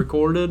had it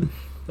recorded.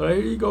 Like,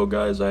 here you go,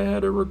 guys. I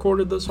had it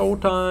recorded this whole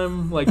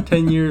time, like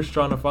 10 years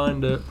trying to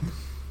find it,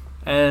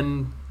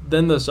 and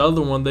then this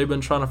other one, they've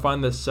been trying to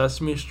find this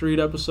Sesame Street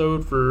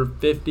episode for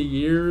 50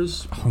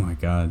 years. Oh my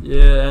god.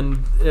 Yeah,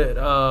 and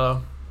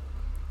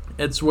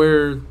it's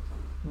where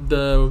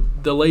the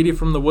lady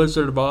from The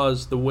Wizard of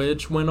Oz, the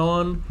witch, went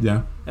on.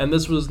 Yeah. And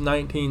this was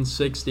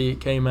 1960.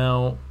 It came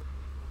out,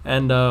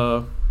 and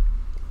I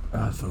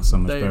feel so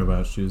much better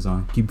about shoes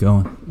on. Keep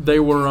going. They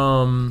were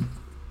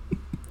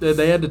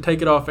they had to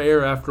take it off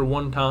air after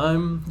one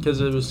time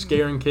because it was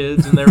scaring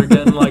kids, and they were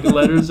getting like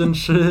letters and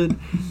shit.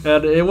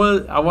 And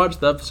I watched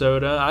the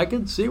episode. I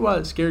could see why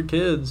it scared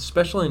kids,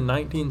 especially in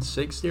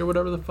 1960 or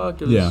whatever the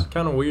fuck. It was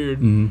kind of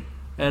weird. And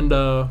and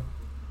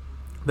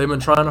they've been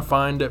trying to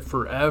find it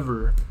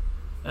forever.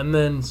 And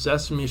then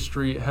Sesame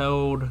Street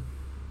held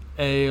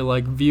a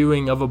like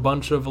viewing of a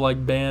bunch of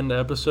like banned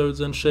episodes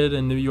and shit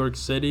in New York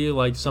City,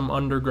 like some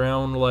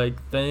underground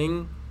like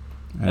thing.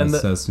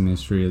 As Sesame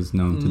Street is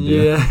known to do.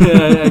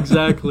 Yeah,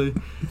 exactly.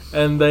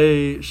 And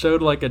they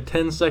showed like a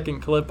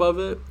 10-second clip of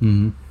it,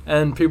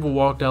 and people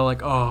walked out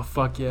like, "Oh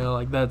fuck yeah,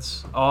 like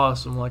that's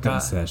awesome!" Like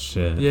that's that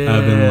shit. Yeah,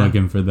 I've been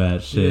looking for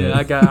that shit. Yeah,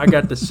 I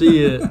got to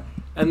see it.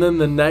 And then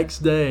the next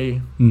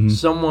day,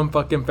 someone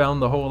fucking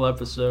found the whole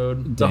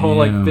episode, the whole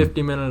like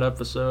 50-minute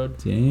episode.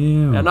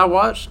 Damn. And I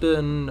watched it,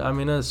 and I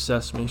mean, it's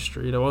Sesame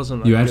Street. It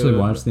wasn't. You actually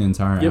watched the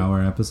entire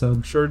hour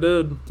episode? Sure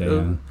did.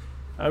 Damn.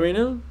 I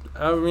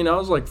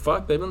was like,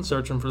 fuck, they've been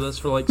searching for this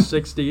for like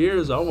 60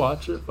 years. I'll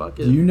watch it. Fuck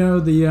it. Do you know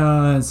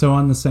the, so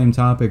on the same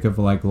topic of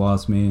like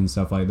Lost Me and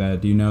stuff like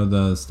that, do you know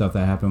the stuff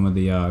that happened with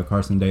the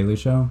Carson Daly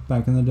show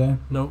back in the day?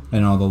 Nope.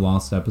 And all the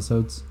lost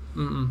episodes?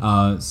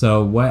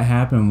 So what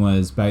happened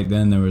was back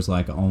then there was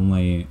like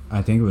only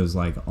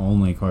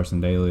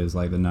Carson Daly is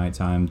like the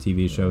nighttime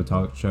TV show,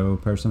 talk show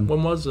person.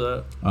 When was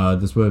that?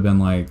 This would have been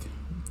like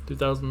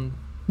 2000.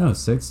 No,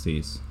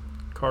 60s.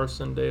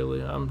 Carson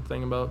Daly. I'm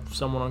thinking about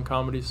someone on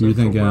Comedy Central. You're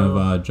thinking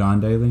of John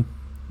Daly?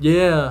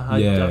 Yeah,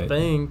 I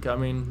think. I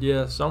mean,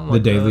 yeah, something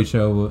like that. The Daily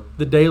Show?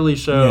 The Daily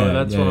Show,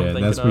 that's what I'm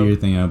thinking that's of. what you're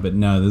thinking of. But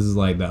no, this is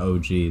like the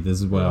OG.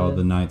 This is what all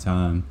the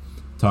nighttime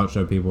talk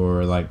show people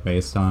were like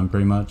based on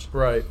pretty much.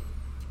 Right.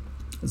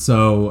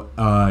 So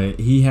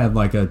he had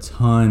like a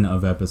ton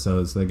of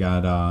episodes that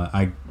got,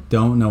 I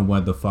don't know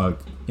what the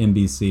fuck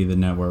NBC, the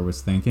network,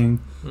 was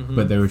thinking,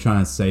 but they were trying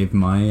to save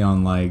money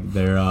on like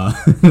their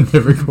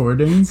their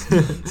recordings.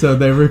 So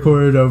they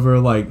recorded over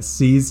like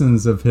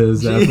seasons of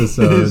his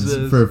episodes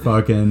for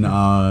fucking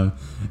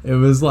it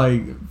was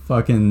like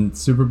fucking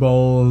Super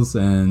Bowls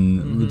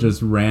and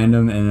just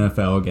random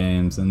NFL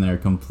games, and they're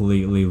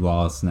completely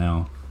lost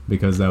now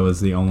because that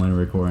was the only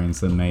recordings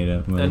that made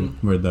it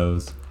were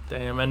those.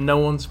 Damn, and no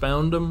one's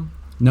found them?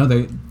 No,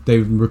 they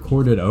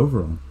recorded over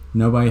them.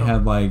 Nobody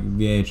had like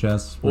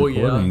VHS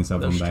recordings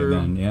of them back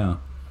then.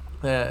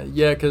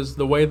 Yeah, because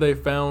the way they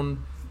found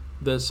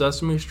the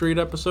Sesame Street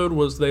episode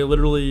was they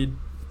literally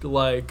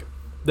like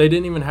they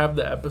didn't even have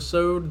the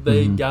episode.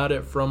 They got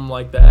it from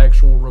like the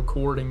actual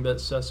recording that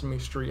Sesame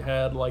Street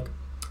had like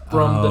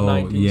from the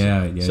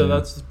 19th. Yeah. So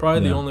that's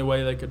probably the only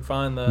way they could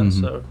find that.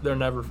 So they're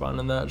never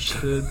finding that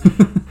shit.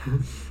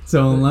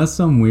 So unless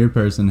some weird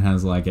person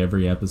has like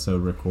every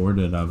episode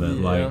recorded of it,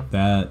 like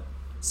that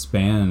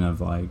span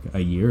of like a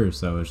year or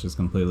so, it's just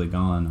completely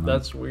gone.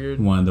 That's weird.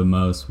 One of the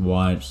most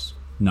watched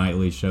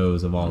nightly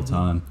shows of all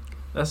time.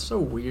 That's so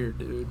weird,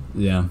 dude.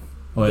 Yeah.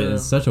 Well,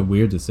 it's such a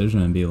weird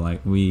decision to be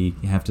like, we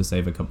have to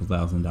save a couple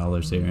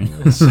 $1,000s here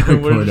and so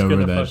record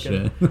over that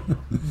shit.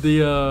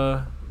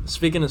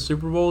 Speaking of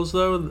Super Bowls,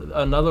 though,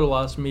 another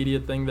lost media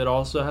thing that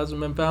also hasn't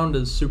been found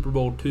is Super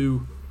Bowl II.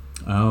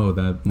 Oh,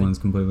 that one's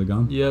completely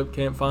gone? Yep,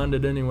 can't find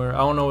it anywhere. I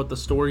don't know what the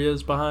story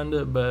is behind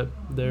it, but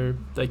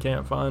they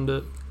can't find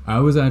it. I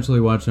was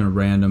actually watching a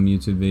random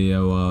YouTube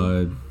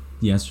video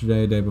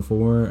yesterday, day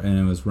before, and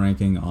it was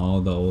ranking all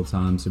the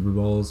old-time Super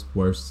Bowls,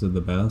 worst to the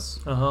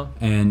best.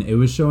 And it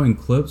was showing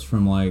clips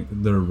from, like,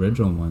 the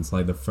original ones,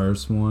 like the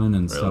first one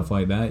and stuff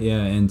like that.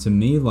 Yeah, and to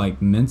me,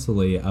 like,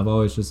 mentally, I've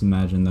always just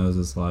imagined those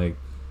as, like,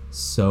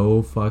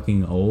 so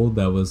fucking old.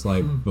 That was,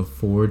 like,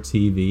 before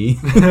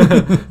TV.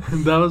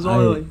 That was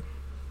only,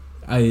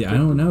 I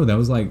don't know. That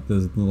was like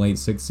the late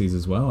 60s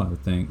as well, I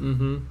would think.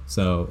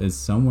 So it's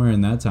somewhere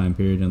in that time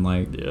period. And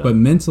like, but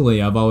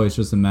mentally, I've always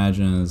just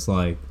imagined it's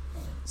like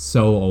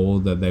so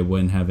old that they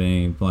wouldn't have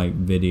any like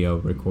video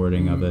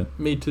recording of it.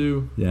 Me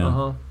too.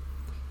 Yeah.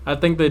 I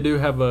think they do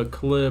have a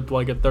clip,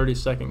 like a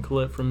 30-second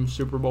clip from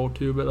Super Bowl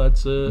II, but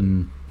that's it.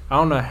 I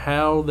don't know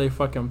how they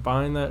fucking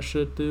find that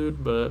shit,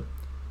 dude, but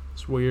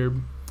it's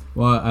weird.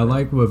 Well, I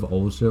like with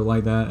old shit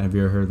like that. Have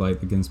you ever heard like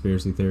the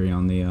conspiracy theory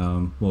on the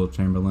Will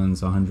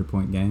Chamberlain's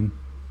 100-point game?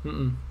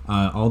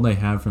 All they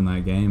have from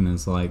that game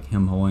is like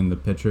him holding the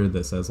picture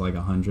that says like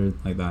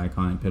 100, like the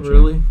iconic picture.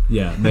 Really?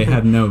 Yeah, they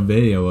have no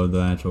video of the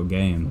actual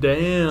game.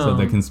 Damn. So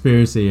the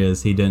conspiracy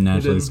is he didn't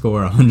actually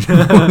score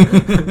 100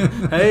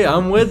 points. Hey,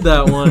 I'm with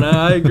that one.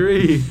 I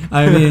agree.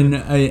 I mean,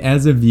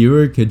 as a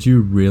viewer, could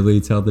you really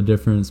tell the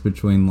difference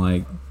between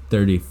like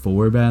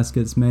 34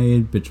 baskets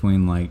made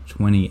between like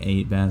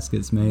 28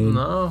 baskets made?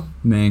 No.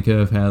 Man could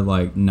have had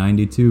like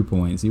 92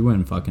 points. You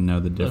wouldn't fucking know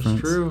the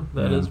difference. That's true.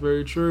 That is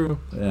very true.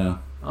 Yeah.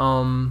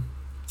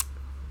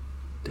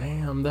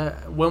 Damn,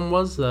 when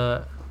was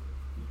that?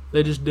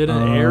 They just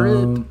didn't air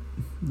it?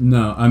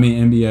 No, I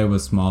mean NBA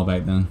was small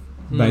back then.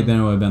 Back then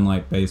it would have been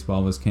like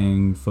baseball was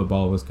king,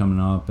 football was coming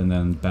up, and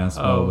then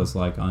basketball was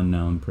like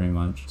unknown pretty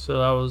much. So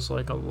that was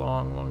like a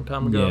long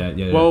time ago.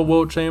 Yeah. Well,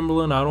 Will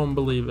Chamberlain, I don't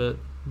believe it,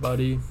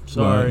 buddy.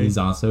 Sorry. Well, he's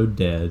also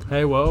dead.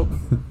 Hey, well,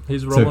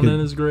 he's rolling in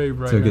his grave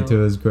right now. Took it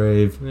to his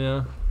grave.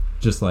 Yeah.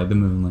 Just like the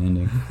moon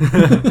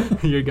landing.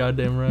 You're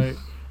goddamn right.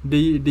 Do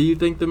you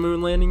think the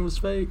moon landing was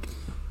fake?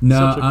 No,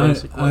 Such a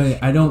basic question.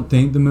 I don't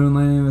think the moon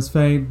landing was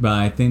fake, but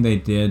I think they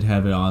did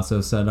have it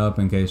also set up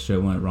in case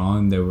shit went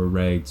wrong. They were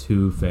ready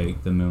to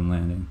fake the moon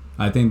landing.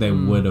 I think they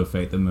would have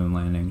faked the moon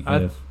landing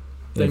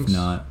if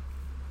not.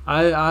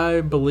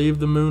 I believe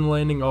the moon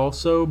landing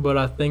also, but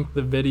I think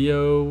the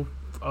video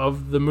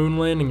of the moon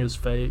landing is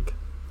fake.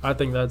 I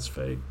think that's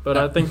fake. But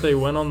I think they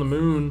went on the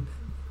moon.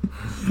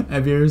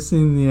 Have you ever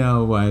seen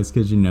the Wise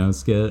Kid You Know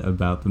skit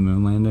about the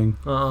moon landing?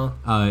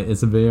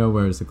 It's a video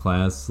where it's a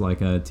class,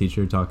 like a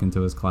teacher talking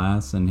to his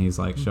class, and he's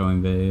like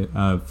showing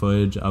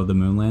footage of the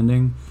moon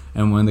landing.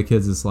 And one of the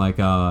kids is like,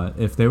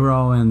 if they were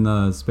all in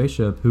the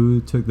spaceship,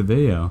 who took the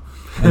video?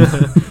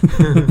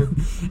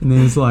 And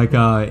then he's like,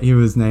 he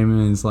was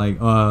naming it, he's like,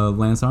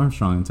 Lance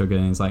Armstrong took it.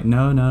 And he's like,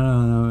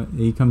 no,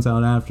 he comes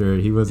out after.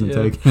 He wasn't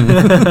taking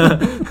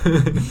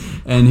it.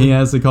 And he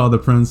has to call the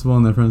principal,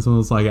 and the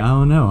principal's like, I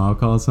don't know, I'll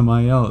call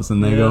somebody else.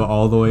 And they go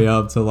all the way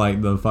up to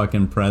like the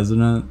fucking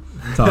president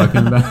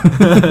talking about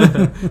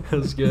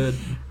That's good.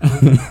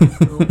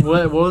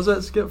 What was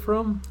that skit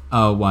from?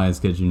 Wise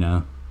Kid You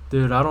Know.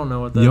 Dude, I don't know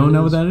what that is. You don't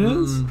know what that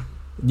is?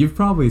 You've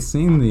probably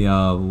seen the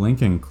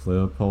Lincoln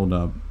clip. Hold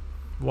up.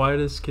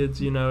 Whitest Kids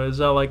You Know. Is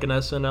that like an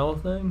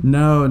SNL thing?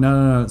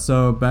 No.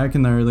 So back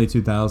in the early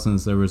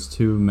 2000s, there was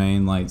two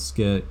main like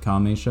skit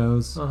comedy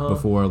shows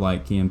before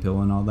like Key and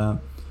Peele and all that.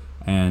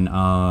 And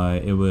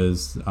it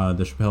was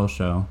the Chappelle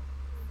Show,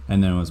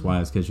 and then it was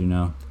Whitest Kids You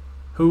Know.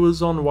 Who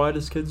was on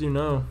Whitest Kids You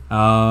Know?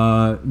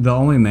 The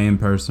only main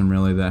person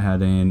really that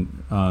had any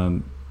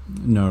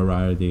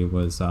notoriety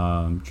was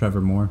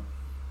Trevor Moore.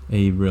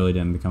 He really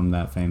didn't become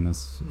that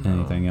famous.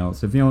 Anything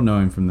else? If you don't know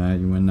him from that,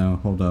 you wouldn't know.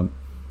 Hold up.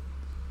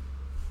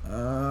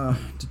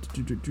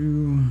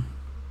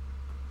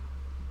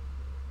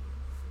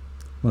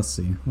 Let's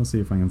see. Let's see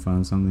if I can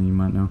find something you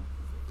might know.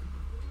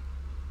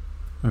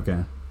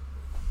 Okay.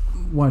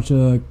 Watch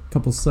a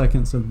couple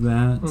seconds of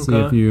that. Okay. See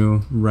if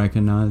you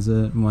recognize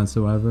it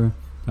whatsoever.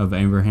 Of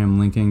Abraham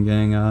Lincoln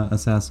getting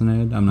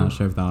assassinated. I'm not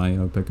sure if the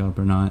audio will pick up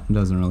or not. It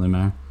doesn't really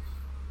matter.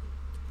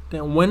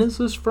 Damn, when is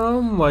this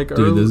from? Like, dude,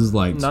 early this is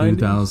like 90s?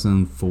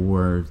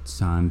 2004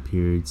 time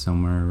period,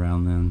 somewhere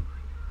around then.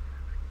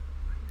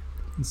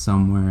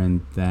 Somewhere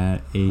in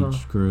that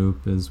age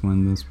group is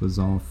when this was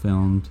all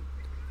filmed.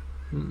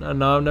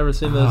 No, I've never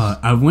seen this.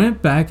 I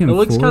went back and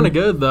forth. It looks kind of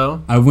good,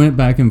 though. I went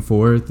back and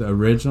forth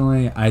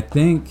originally. I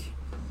think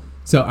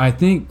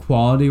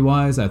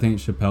quality-wise, I think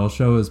Chappelle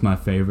Show is my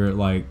favorite,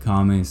 like,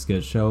 comedy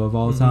skit show of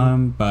all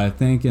time. But I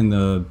think in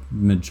the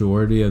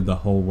majority of the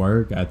whole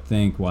work, I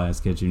think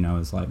Whitest Kids You Know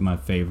is, like, my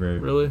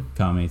favorite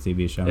comedy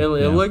TV show. It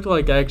looked,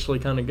 like, actually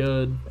kind of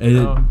good.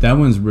 That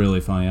one's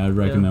really funny. I'd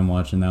recommend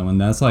watching that one.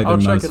 That's, like, the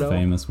most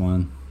famous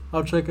one.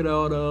 I'll check it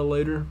out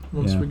later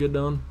once we get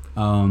done.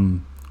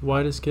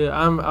 Whitest Kid.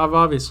 I've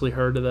obviously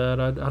heard of that.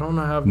 I don't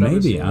know how I've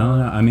never seen I don't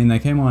know. I mean, they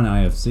came on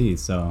IFC,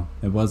 so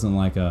it wasn't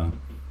like a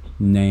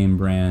name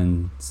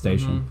brand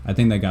station. I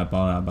think they got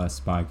bought out by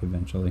Spike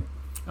eventually.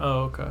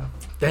 Oh, okay.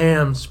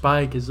 Damn,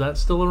 Spike, is that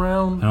still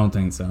around? I don't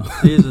think so.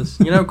 Jesus.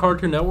 You know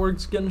Cartoon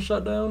Network's getting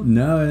shut down?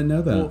 No, I didn't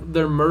know that. Well,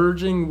 they're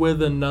merging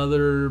with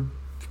another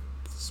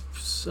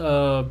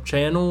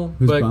channel.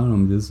 Who's buying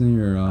them, Disney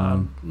or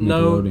Nickelodeon?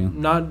 No,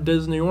 not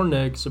Disney or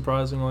Nick,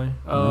 surprisingly.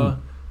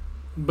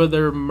 But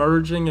they're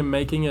merging and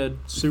making a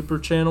super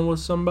channel with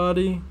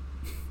somebody.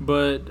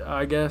 But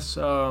I guess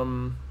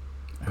Apple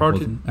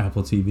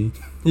TV.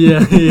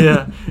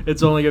 Yeah.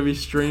 It's only gonna be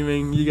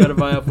streaming. You gotta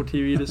buy Apple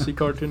TV to see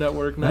Cartoon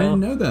Network now. I didn't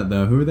know that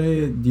though. Who are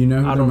they? Do you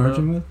know who they're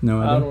merging with? No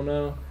idea. I don't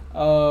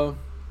know.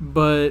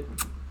 But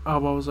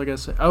what was I gonna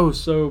say? Oh,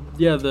 so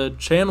yeah, the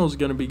channel's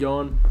gonna be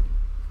gone.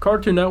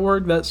 Cartoon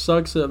Network. That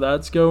sucks that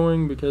that's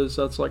going because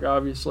that's like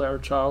obviously our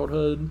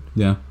childhood.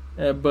 Yeah.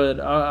 But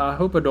I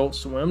hope Adult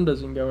Swim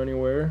doesn't go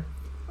anywhere.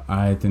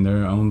 I think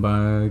they're owned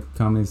by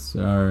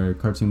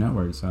Cartoon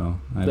Network, so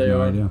I have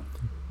no idea.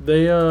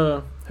 They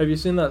have you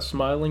seen that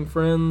Smiling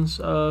Friends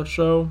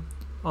show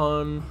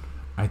on?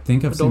 I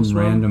think I've seen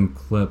random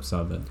clips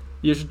of it.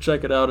 You should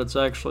check it out. It's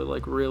actually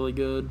like really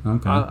good.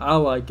 Okay. I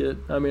like it.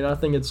 I mean, I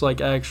think it's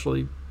like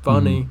actually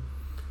funny,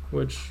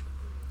 which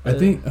I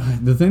think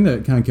the thing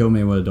that kind of killed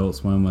me with Adult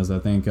Swim was I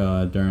think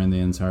during the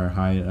entire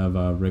height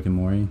of Rick and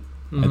Morty.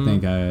 I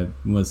think I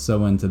was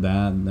so into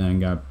that and then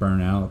got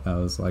burnt out. I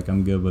was like,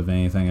 I'm good with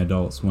anything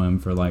Adult Swim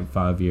for like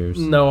 5 years.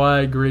 No, I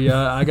agree.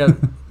 I got,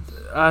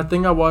 I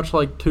think I watched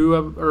like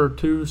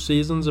two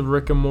seasons of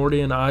Rick and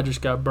Morty, and I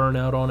just got burnt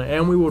out on it.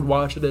 And we would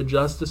watch it at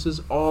Justice's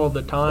all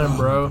the time,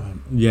 bro. God.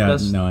 Yeah,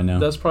 I know.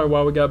 That's probably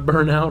why we got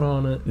burnt out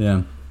on it.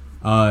 Yeah.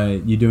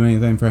 You do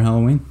anything for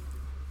Halloween?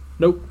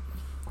 Nope.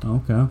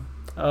 Okay.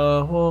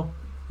 Well,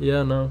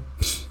 yeah, no.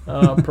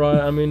 Probably.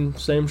 I mean,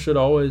 same shit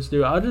always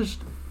do. I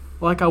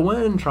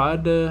went and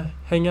tried to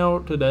hang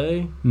out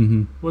today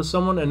with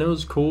someone, and it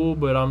was cool,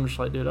 but I'm just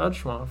like, dude, I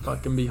just want to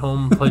fucking be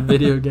home and play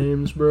video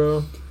games,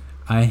 bro.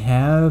 I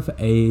have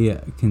a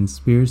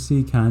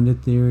conspiracy kind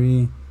of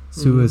theory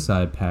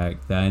suicide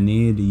pact that I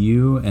need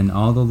you and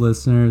all the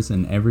listeners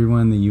and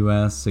everyone in the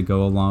U.S. to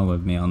go along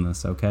with me on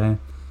this, okay?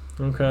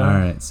 Okay. All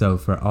right, so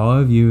for all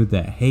of you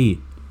that hate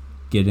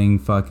getting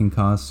fucking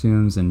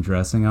costumes and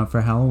dressing up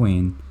for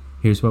Halloween,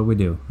 here's what we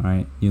do,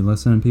 alright? You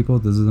listen, people,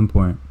 this is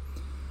important.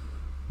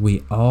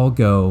 We all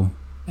go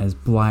as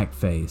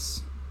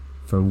blackface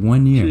for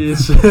 1 year.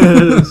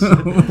 Jesus.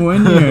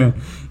 1 year.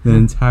 The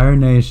entire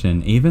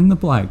nation, even the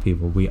black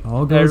people, we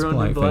all go as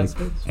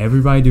blackface.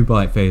 Everybody do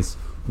blackface.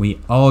 We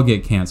all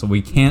get canceled.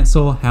 We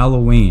cancel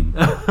Halloween.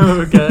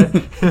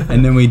 Okay.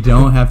 And then we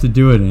don't have to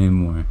do it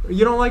anymore.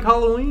 You don't like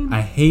Halloween?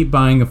 I hate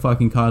buying a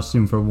fucking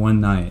costume for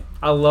one night.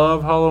 I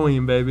love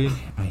Halloween, baby.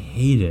 I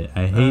hate it.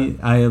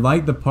 I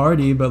like the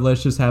party, but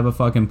let's just have a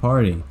fucking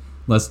party.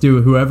 Let's do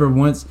it. Whoever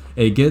wants,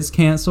 it gets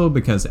canceled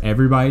because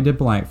everybody did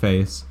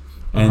blackface.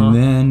 And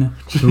then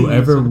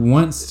whoever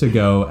wants to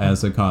go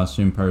as a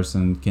costume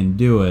person can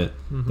do it.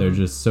 They're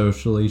just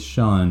socially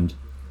shunned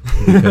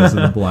because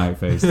of the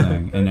blackface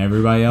thing. And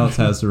everybody else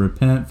has to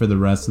repent for the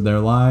rest of their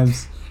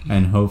lives.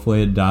 And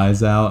hopefully it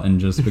dies out and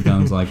just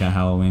becomes like a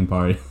Halloween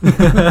party.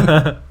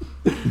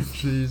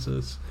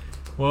 Jesus.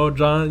 Well,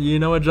 John, you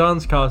know what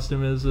John's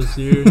costume is this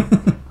year.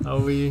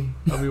 I'll be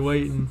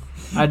waiting.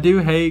 I do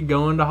hate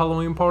going to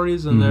Halloween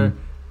parties, and they're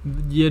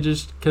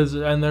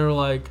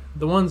like,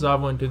 the ones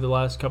I've went to the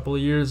last couple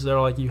of years, they're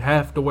like, you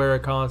have to wear a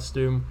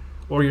costume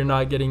or you're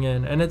not getting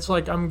in. And it's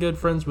like, I'm good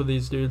friends with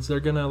these dudes. They're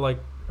gonna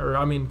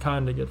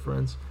kind of good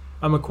friends.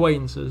 I'm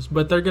acquaintances,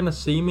 but they're gonna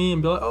see me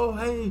and be like, oh,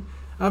 hey,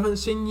 I haven't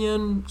seen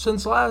you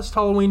since last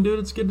Halloween, dude.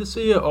 It's good to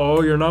see you.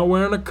 Oh, you're not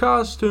wearing a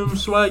costume,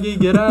 Swaggy.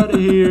 Get out of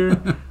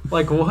here.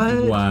 Like,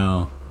 what?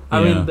 Wow.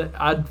 I mean,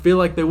 I feel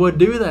like they would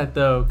do that,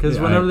 though, because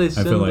whenever they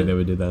send I feel like they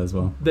would do that as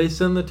well. They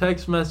send the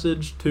text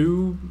message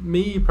to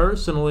me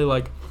personally,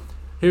 like,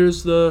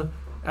 here's the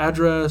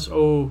address.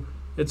 Oh,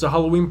 it's a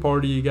Halloween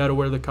party. You got to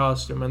wear the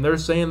costume. And they're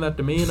saying that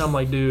to me, and I'm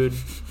like, dude,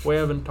 we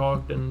haven't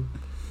talked.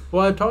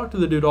 Well, I talk to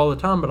the dude all the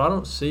time, but I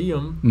don't see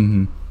him.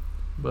 Mm-hmm.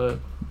 But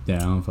yeah,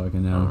 I don't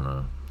fucking know. I don't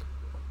know.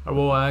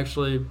 Well,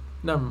 actually,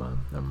 never mind.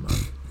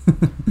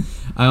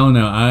 I don't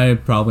know. I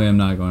probably am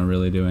not going to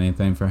really do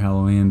anything for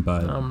Halloween,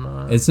 but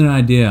it's an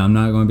idea. I'm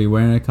not going to be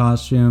wearing a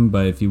costume,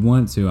 but if you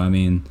want to, I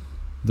mean,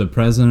 the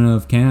president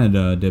of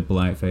Canada did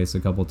blackface a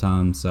couple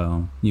times,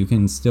 so you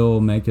can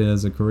still make it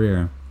as a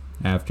career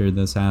after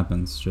this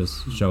happens.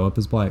 Just show up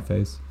as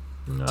blackface.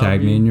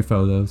 Tag me in your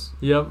photos.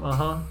 Yep,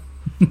 I'll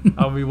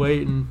be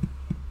waiting.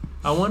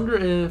 I wonder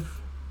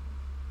if,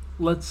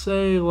 let's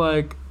say,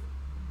 like,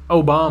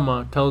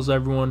 Obama tells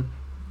everyone,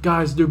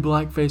 guys, do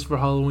blackface for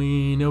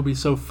Halloween. It'll be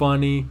so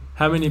funny.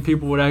 How many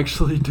people would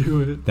actually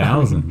do it?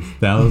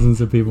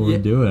 Thousands of people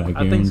would do it. I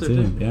guarantee. Think so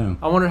too. Yeah.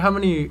 I wonder how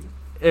many.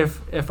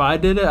 If I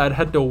did it, I'd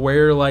have to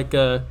wear like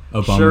a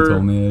Obama shirt.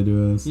 Told me to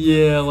do this.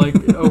 Yeah, like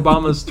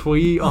Obama's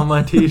tweet on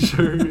my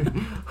T-shirt.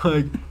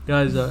 Like,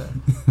 guys,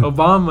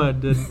 Obama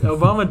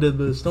did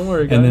this. Don't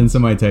worry, guys. And then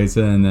somebody takes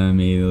it and then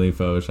immediately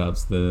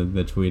photoshops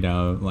the tweet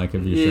out like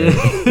of your shirt.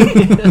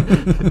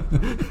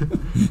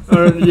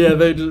 Or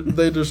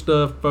they just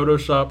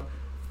Photoshop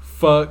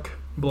fuck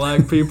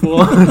black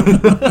people.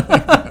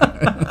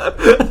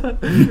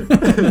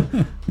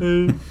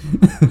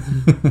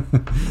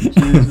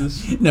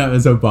 Jesus. No,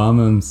 it's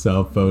Obama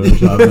himself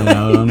photoshopping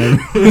out on it.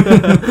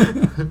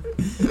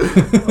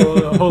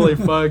 Oh, holy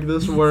fuck,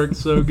 this worked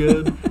so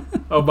good.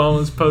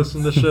 Obama's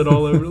posting the shit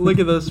all over. Look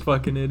at this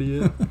fucking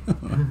idiot.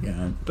 Oh,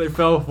 God. They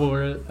fell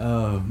for it.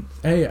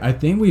 Hey, I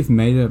think we've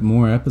made it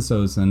more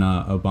episodes than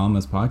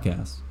Obama's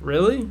podcast.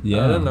 Really?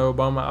 Yeah. I didn't know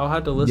Obama. I'll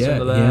have to listen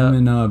to that.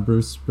 Him and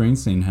Bruce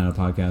Springsteen had a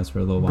podcast for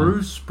a little while.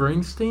 Bruce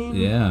Springsteen?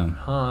 Yeah.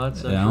 Huh, that's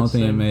interesting. I don't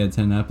think it made it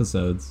 10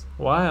 episodes.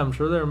 Why? I'm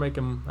sure they were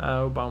making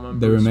Obama and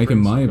They were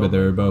making money, but they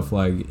were both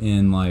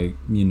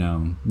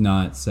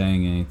not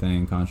saying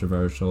anything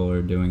controversial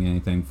or doing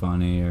anything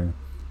funny or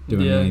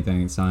doing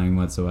anything exciting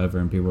whatsoever,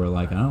 and people were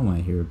like, I don't want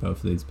to hear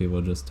both of these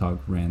people just talk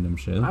random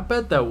shit. I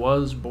bet that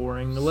was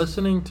boring.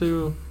 Listening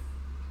to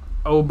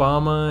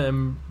Obama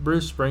and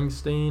Bruce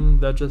Springsteen,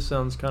 that just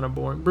sounds kind of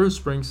boring. Bruce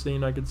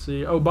Springsteen, I could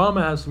see.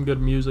 Obama has some good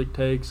music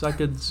takes. I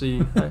could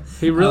see.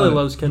 He really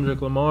loves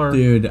Kendrick Lamar.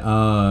 Dude,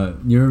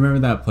 you remember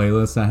that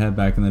playlist I had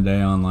back in the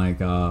day on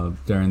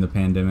during the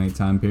pandemic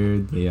time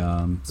period, the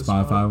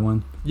Spotify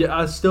one? Yeah,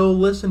 I still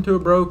listen to it,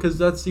 bro, because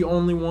that's the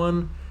only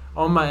one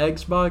on my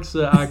Xbox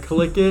that I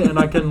click it and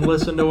I can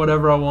listen to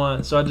whatever I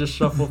want. So I just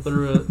shuffle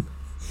through it.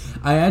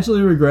 I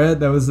actually regret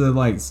that was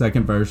the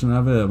second version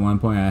of it. At one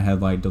point I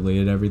had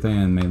deleted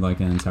everything and made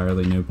an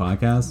entirely new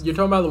podcast. You're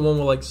talking about the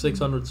one with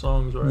 600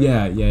 songs, right?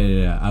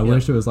 Yeah. I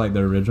wish it was the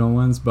original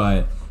ones,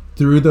 but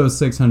through those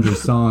 600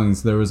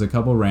 songs, there was a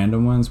couple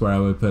random ones where I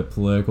would put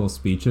political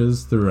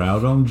speeches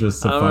throughout them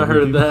just to fuck with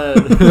heard people.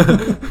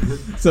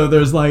 that. So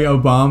there's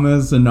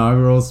Obama's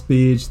inaugural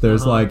speech.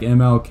 There's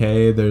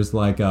MLK. There's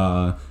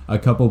a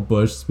couple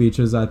Bush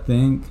speeches, I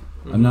think.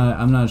 I'm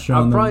not sure.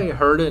 I probably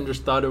heard it and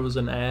just thought it was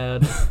an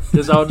ad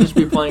because I'll just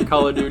be playing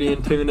Call of Duty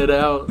and tune it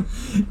out.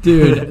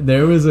 Dude,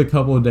 there was a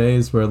couple of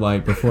days where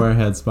like before I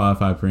had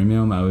Spotify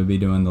Premium, I would be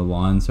doing the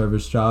lawn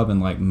service job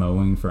and like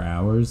mowing for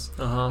hours,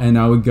 and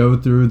I would go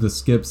through the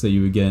skips that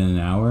you would get in an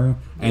hour,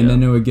 and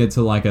then it would get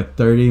to like a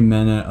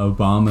 30-minute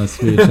Obama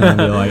speech, and I'd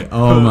be like,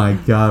 "Oh my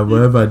God,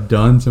 what have I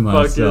done to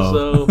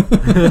myself?"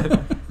 Fuck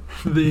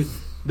yourself.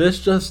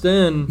 This just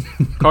in,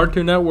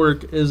 Cartoon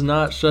Network is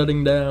not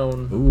shutting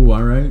down. Ooh,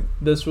 all right.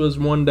 This was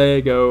 1 day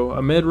ago.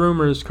 Amid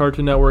rumors,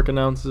 Cartoon Network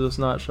announces it's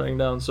not shutting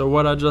down. So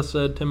what I just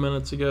said 10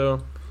 minutes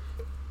ago,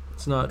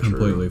 it's not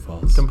completely true.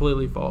 False.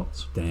 Completely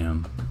false.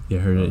 Damn. You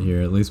heard it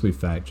here. At least we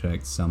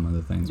fact-checked some of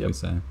the things we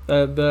say.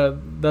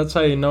 That's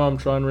how you know I'm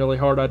trying really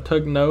hard. I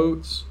took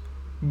notes,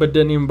 but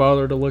didn't even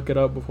bother to look it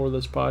up before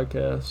this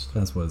podcast.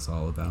 That's what it's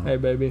all about. Hey,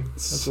 baby.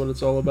 That's what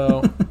it's all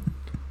about.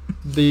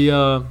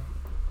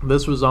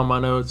 This was on my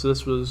notes.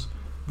 This was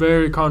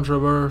very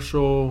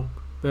controversial.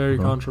 Very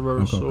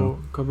controversial.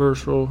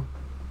 Controversial.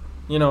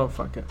 You know what?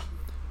 Fuck it.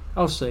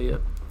 I'll say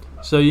it.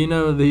 So you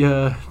know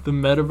the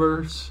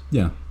metaverse?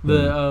 Yeah.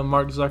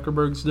 Mark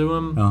Zuckerberg's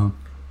doing?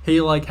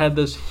 He like had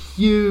this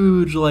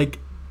huge like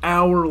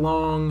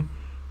hour-long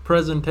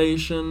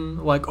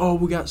presentation. Like, oh,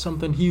 we got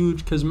something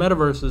huge because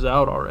metaverse is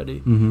out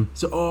already. Mm-hmm.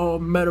 So,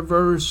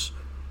 metaverse.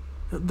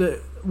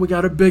 We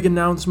got a big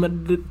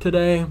announcement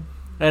today.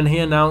 And he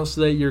announced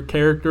that your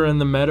character in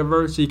the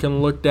metaverse, you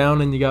can look down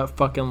and you got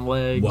fucking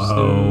legs,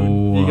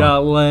 dude. You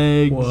got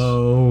legs.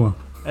 Whoa.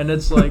 And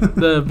it's like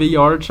the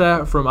VR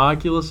chat from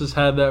Oculus has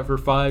had that for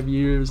 5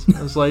 years.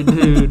 It's like,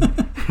 dude,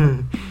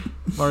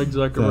 Mark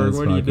Zuckerberg,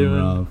 what are you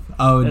doing? Rough.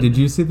 Oh, did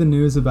you see the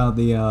news about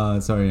the,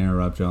 sorry to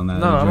interrupt you on that.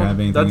 No, did you have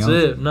anything that's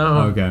else? it. No.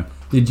 Okay.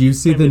 Did you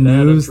see the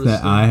news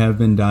that I have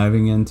been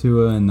diving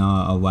into in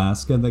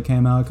Alaska that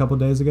came out a couple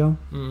days ago?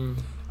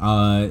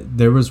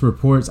 There was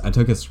reports. I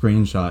took a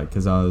screenshot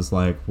because I was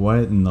like, what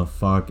in the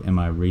fuck am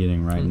I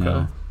reading right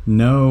now?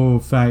 No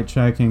fact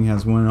checking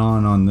has went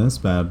on this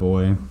bad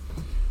boy.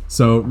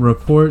 So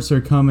reports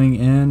are coming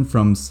in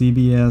from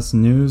CBS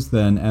News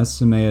that an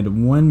estimated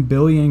 1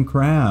 billion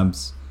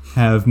crabs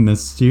have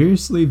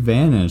mysteriously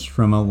vanished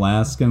from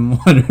Alaskan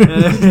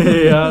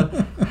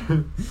waters.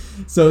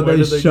 So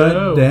they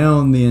shut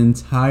down the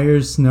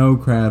entire snow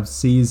crab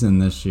season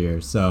this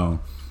year. So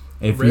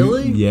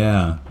really?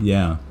 Yeah.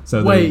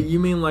 So wait, you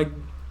mean like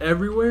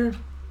everywhere?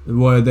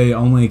 Well, they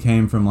only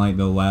came from like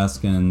the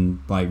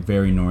Alaskan, like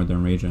very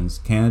northern regions.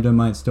 Canada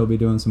might still be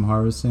doing some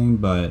harvesting,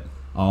 but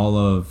all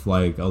of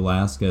like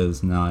Alaska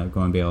is not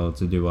going to be able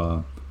to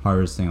do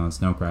harvesting on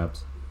snow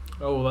crabs.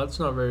 Oh, well, that's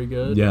not very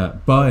good. Yeah,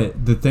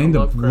 but the thing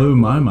that blew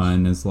my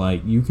mind is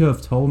like you could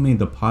have told me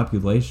the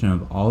population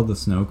of all the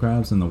snow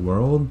crabs in the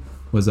world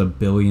was 1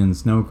 billion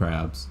snow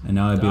crabs, and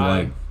now I'd be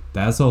like,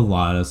 that's a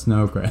lot of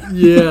snow crabs.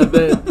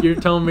 Yeah, you're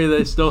telling me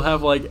they still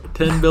have like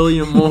 10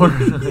 billion more?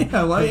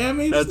 Yeah, like how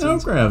many snow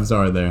crabs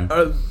are there?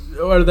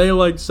 Are they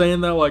like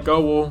saying that like, oh,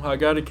 well, I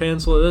got to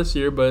cancel it this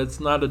year, but it's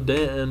not a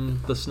dent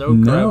in the snow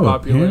crab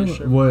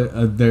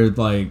population? They're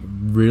like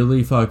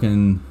really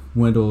fucking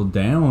dwindled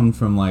down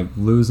from like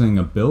losing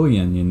 1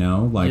 billion, you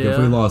know? Like if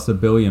we lost 1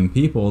 billion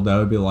people, that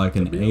would be like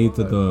an eighth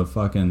of the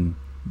fucking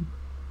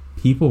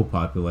people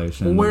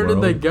population. Well, where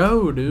did they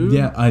go, dude?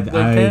 Yeah, they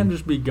can't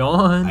just be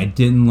gone. I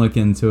didn't look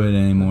into it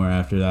anymore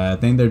after that. I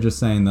think they're just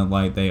saying that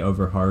like they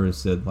over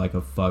harvested like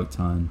a fuck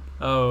ton.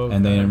 Oh, okay.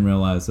 And they didn't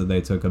realize that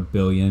they took 1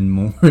 billion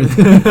more.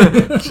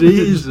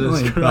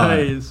 Jesus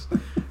Christ.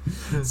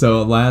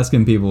 So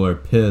Alaskan people are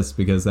pissed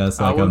because that's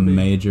like a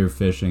major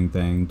fishing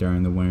thing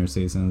during the winter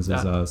seasons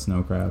is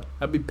snow crab.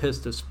 I'd be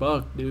pissed as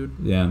fuck, dude.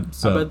 Yeah.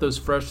 So I bet those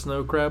fresh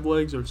snow crab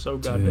legs are so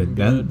goddamn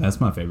good.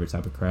 That's my favorite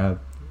type of crab.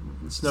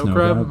 Snow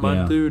crab?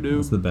 Mine too, dude.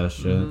 That's the best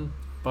shit. Mm-hmm.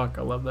 Fuck,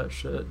 I love that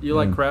shit. You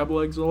like crab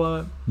legs a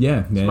lot?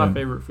 Yeah. It's my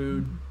favorite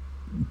food.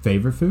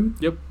 Favorite food?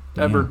 Yep.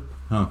 Damn. Ever.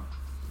 Huh.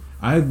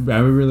 I would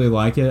really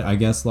like it. I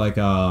guess like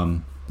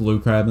blue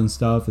crab and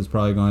stuff is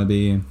probably going to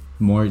be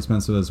more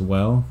expensive as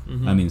well.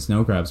 Mm-hmm. I mean,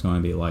 snow crab's going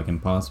to be like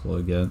impossible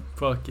to get.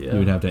 Fuck yeah. You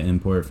would have to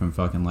import it from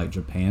fucking like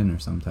Japan or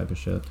some type of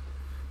shit.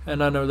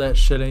 And I know that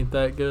shit ain't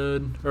that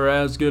good, or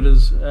as good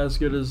as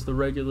the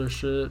regular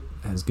shit.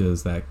 As good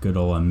as that good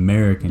old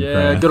American crab.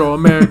 Yeah, good old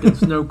American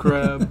snow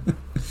crab.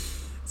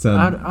 So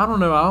I don't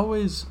know. I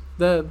always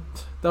that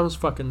was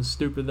fucking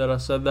stupid that I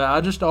said that. I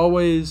just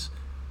always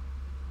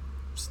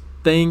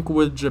think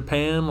with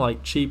Japan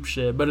like cheap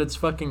shit, but it's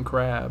fucking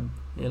crab.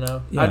 You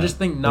know, I just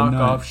think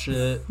knockoff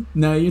shit.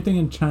 No, you're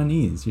thinking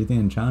Chinese. You're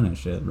thinking China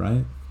shit,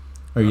 right?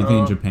 Or you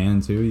think Japan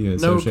too? You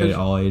associate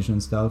all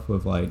Asian stuff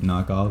with like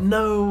knockoff?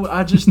 No,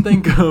 I just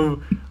think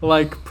of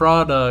like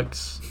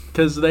products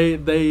because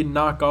they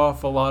knock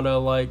off a lot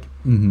of like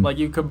like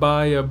you could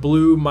buy a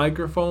blue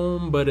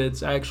microphone, but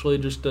it's actually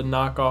just a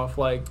knockoff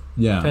like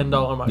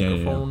 $10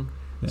 microphone.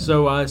 Yeah.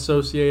 So I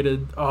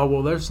associated,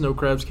 their snow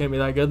crabs can't be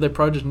that good. They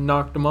probably just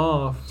knocked them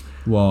off.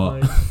 Well,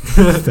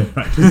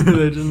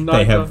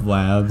 they have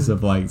labs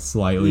of like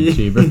slightly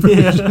cheaper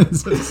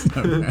versions of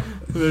Snow.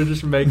 They're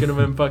just making them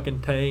in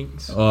fucking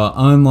tanks. Well,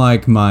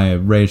 unlike my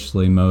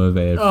racially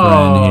motivated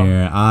friend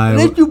here,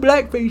 let's do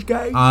blackface,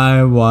 guys.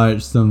 I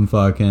watched some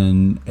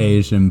fucking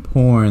Asian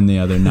porn the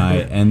other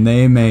night, and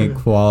they make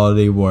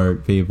quality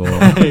work, people.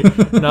 Hey,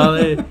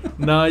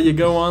 no, you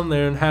go on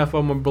there and half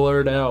of them are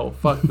blurred out.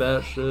 Fuck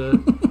that shit.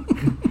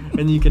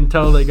 And you can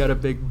tell they got a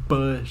big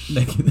bush.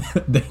 They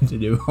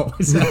do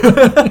always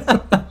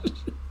have.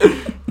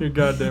 You're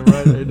goddamn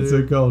right they do. It's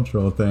a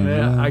cultural thing.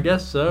 Yeah, I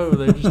guess so.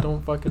 They just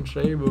don't fucking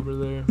shave over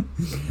there.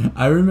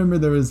 I remember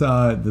there was,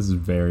 this is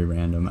very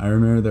random. I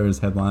remember there was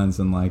headlines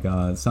in like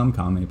some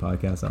comedy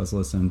podcast I was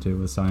listening to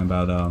was talking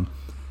about,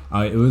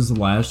 it was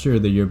last year or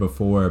the year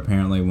before,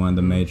 apparently one of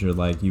the major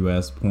like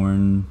U.S.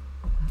 porn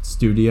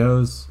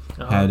studios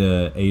had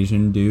a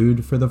Asian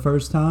dude for the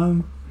first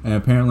time. And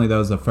apparently that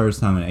was the first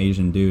time an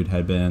Asian dude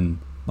had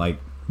been, like,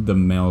 the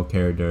male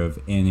character of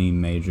any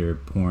major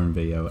porn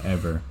video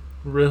ever.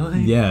 Really?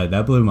 Yeah,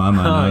 that blew my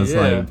mind. I was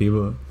like,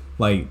 people...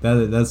 Like,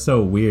 that's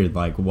so weird.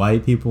 Like,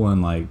 white people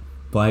and, like,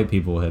 black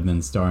people have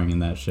been starring in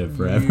that shit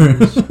forever.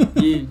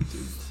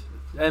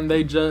 And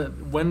they just...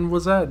 When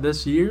was that?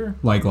 This year?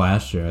 Like,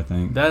 last year, I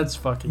think. That's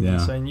fucking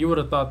insane. You would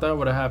have thought that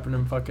would have happened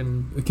in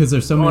fucking... Because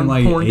there's so many,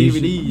 like, porn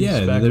Asian... DVDs.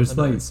 Yeah, there's,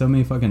 like, so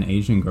many fucking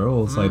Asian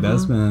girls. Like,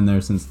 that's been in there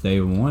since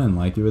day one.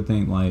 Like, you would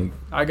think, like...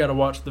 I gotta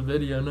watch the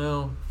video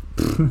now.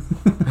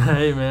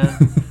 Hey, man.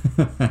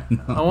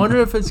 I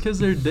wonder if it's because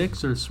their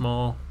dicks are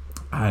small.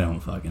 I don't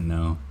fucking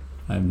know.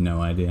 I have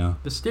no idea.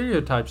 The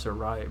stereotypes are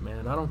right,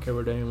 man. I don't care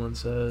what anyone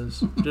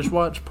says. Just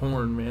watch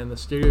porn, man. The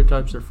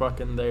stereotypes are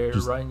fucking there,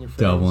 just right in your face.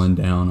 Doubling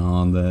down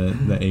on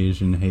the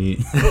Asian hate.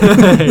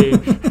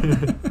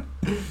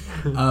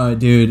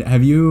 Dude,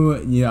 have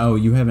you...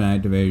 you haven't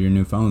activated your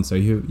new phone, so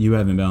you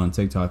haven't been on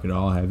TikTok at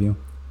all, have you?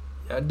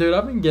 Yeah, dude,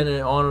 I've been getting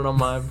it on and on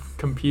my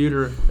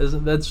computer.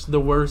 That's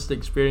the worst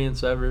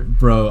experience ever.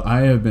 Bro,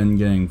 I have been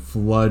getting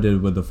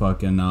flooded with the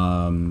fucking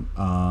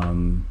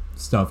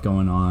stuff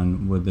going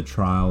on with the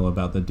trial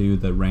about the dude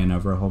that ran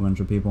over a whole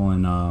bunch of people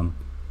in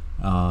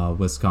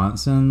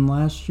Wisconsin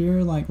last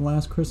year, like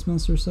last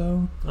Christmas or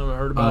so. I haven't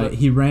heard about it.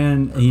 He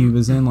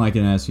was in like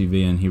an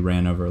SUV and he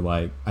ran over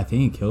like, I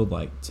think he killed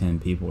like 10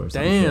 people or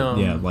something. Damn.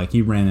 Yeah, like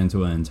he ran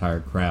into an entire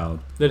crowd.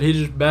 Did he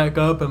just back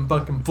up and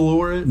fucking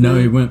floor it? No,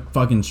 he went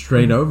fucking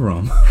straight over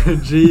him.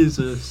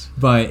 Jesus.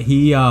 But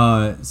he,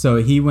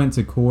 so he went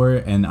to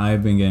court and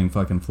I've been getting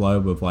fucking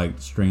flooded with like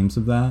streams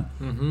of that.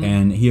 Mm-hmm.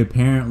 And he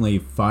apparently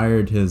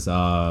fired his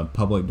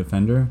public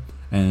defender.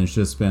 And it's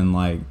just been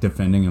like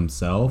defending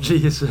himself.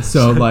 Jesus.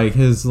 So like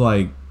his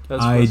like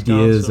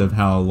ideas of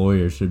how a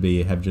lawyer should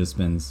be have just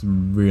been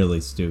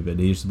really stupid.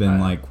 He's been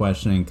like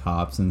questioning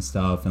cops and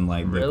stuff, and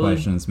like the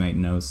questions make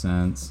no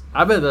sense.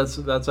 I bet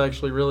that's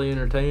actually really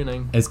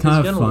entertaining. It's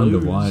kind of fun to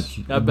watch.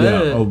 I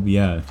bet. Yeah. Oh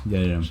yeah.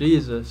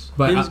 Jesus.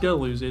 But he's gonna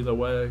lose either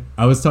way.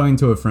 I was talking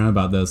to a friend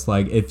about this.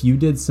 Like, if you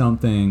did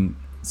something.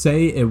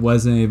 Say it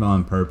wasn't even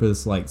on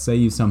purpose, like say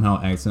you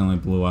somehow accidentally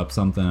blew up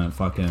something and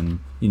fucking,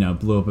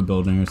 blew up a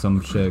building or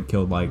some shit,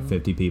 killed like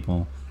 50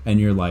 people, and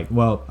you're like,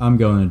 well, I'm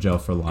going to jail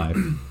for life.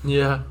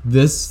 Yeah.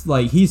 This,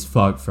 like, he's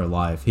fucked for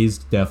life. He's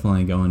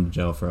definitely going to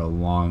jail for a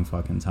long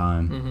fucking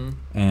time. Mm-hmm.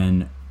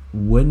 And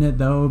wouldn't it,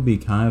 though, be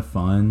kind of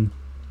fun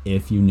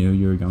if you knew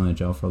you were going to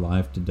jail for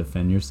life to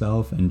defend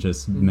yourself and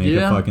just make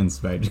a fucking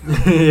spectacle?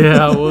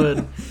 Yeah, I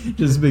would.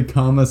 Just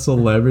become a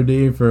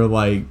celebrity for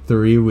like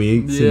 3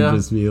 weeks and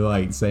just be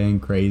like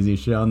saying crazy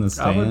shit on the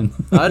stand.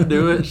 I'd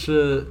do it.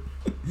 Shit.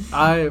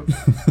 I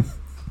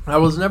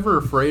was never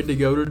afraid to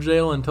go to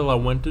jail until I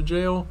went to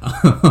jail.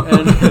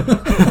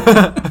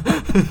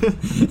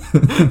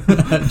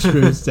 That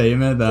true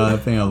statement that I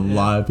think a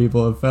lot of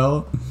people have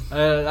felt.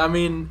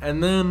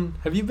 And then,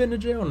 have you been to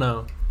jail?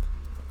 No.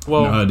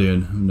 Well, no,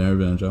 dude, I've never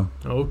been in jail.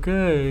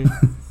 Okay.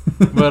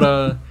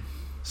 But,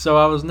 so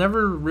I was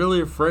never really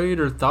afraid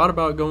or thought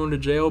about going to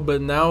jail,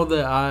 but now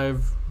that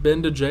I've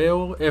been to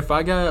jail, if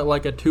I got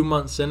like a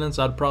 2-month sentence,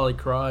 I'd probably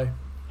cry.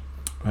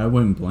 I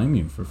wouldn't blame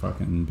you for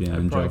fucking being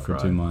in jail for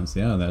 2 months.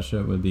 Yeah, that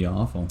shit would be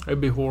awful. It'd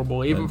be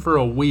horrible, even for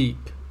a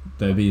week.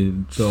 That'd be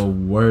the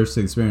worst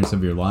experience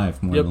of your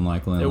life, more than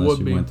likely, unless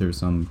you went through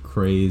some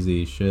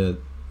crazy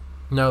shit.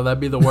 No, that'd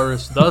be the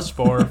worst thus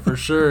far, for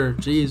sure.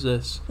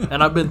 Jesus.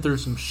 And I've been through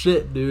some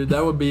shit, dude.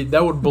 That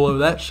would blow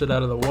that shit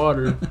out of the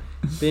water.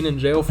 Being in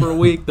jail for a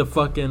week, I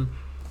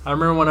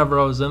remember whenever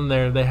I was in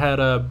there, they had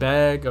a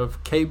bag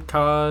of Cape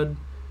Cod.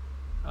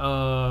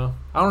 I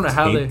don't know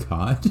how Cape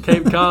Cod?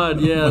 Cape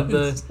Cod, yeah.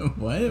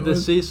 The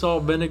sea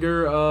salt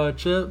vinegar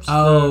chips.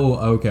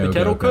 Okay. The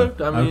kettle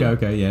cooked. I mean,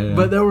 okay, yeah.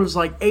 But there was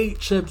like 8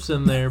 chips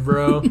in there,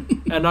 bro.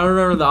 And I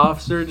remember the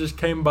officer just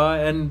came by,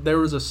 and there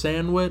was a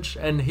sandwich,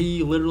 and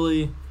he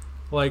literally,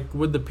 like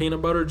with the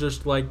peanut butter,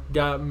 just like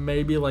got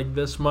maybe like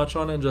this much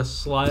on it, and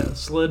just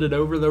slid it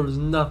over. There was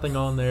nothing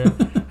on there,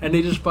 and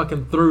he just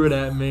fucking threw it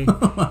at me.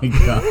 Oh my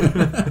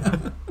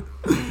god.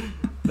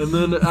 And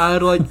then I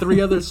had like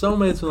 3 other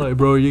cellmates and like,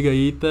 bro, you gonna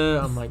eat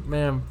that? I'm like,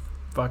 man,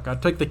 fuck. I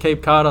took the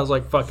Cape Cod. I was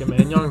like, fuck it,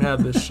 man. Y'all can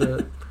have this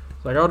shit.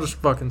 Like, I'll just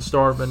fucking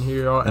starve in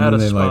here. I'll add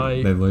a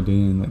spite. They looked at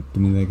you and like,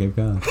 give me that Cape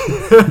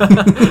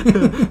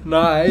Cod.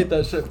 Nah, I ate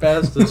that shit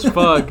fast as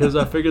fuck because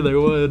I figured they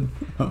would.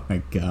 Oh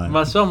my god.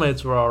 My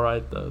cellmates were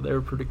alright though. They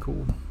were pretty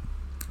cool.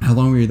 How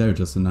long were you there?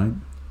 Just a night?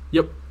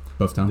 Yep.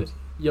 Both times?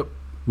 Yep.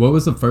 What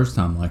was the first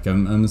time like?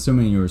 I'm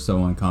assuming you were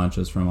so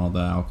unconscious from all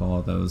the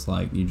alcohol that was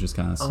like you just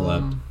kind of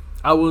slept.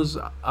 I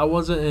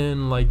wasn't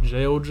in like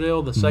jail.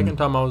 The second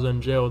time I was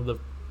in jail, the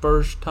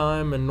first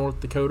time in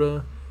North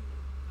Dakota,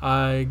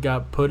 I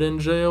got put in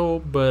jail,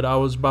 but I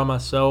was by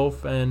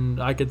myself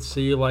and I could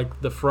see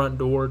like the front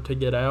door to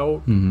get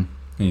out. Mm-hmm.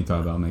 And you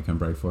thought about making a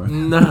break for it?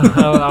 No,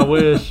 I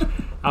wish.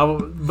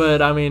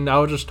 But I mean, I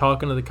was just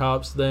talking to the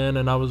cops then,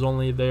 and I was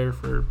only there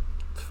for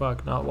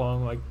not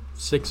long, like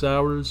 6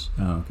 hours.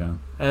 Oh, okay.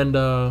 And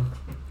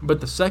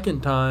but the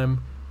second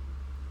time,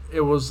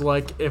 it was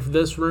like if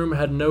this room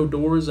had no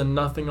doors and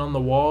nothing on the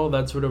wall,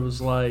 that's what it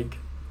was like.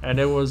 And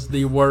it was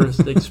the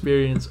worst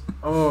experience.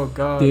 Oh,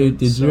 God. Dude,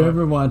 did you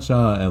ever watch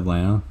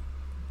Atlanta?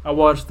 I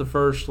watched the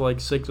first,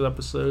 6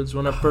 episodes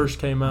when it first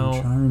came out.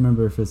 I'm trying to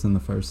remember if it's in the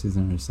first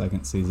season or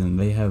second season.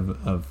 They have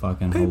a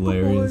fucking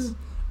hilarious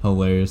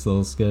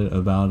little skit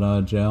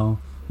about jail,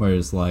 where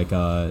it's like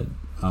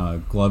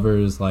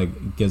Glover's,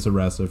 gets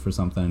arrested for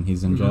something.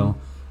 He's in jail.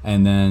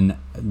 And then,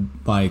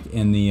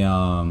 in the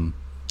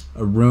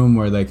a room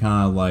where they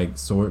kind of,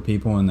 sort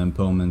people and then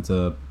put them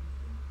into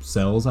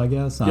cells, I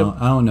guess. Yep.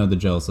 I don't know the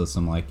jail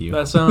system like you.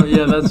 That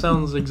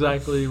sounds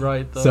exactly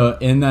right though. So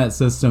in that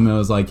system it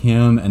was like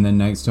him, and then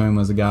next to him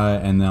was a guy,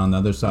 and then on the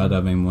other side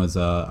of him was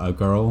a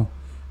girl,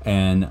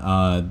 and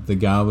the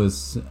guy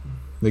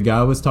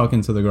was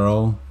talking to the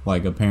girl,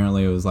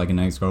 apparently it was an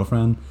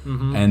ex-girlfriend.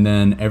 And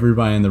then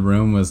everybody in the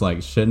room was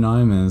shitting on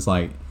him, and it's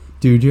like,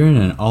 dude, you're in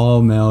an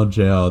all-male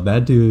jail.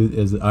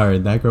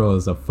 That girl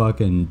is a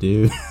fucking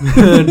dude.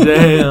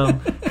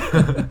 Damn.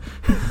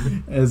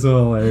 It's a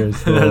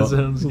hilarious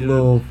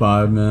little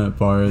 5-minute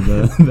part of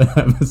the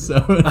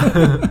episode.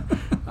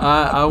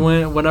 I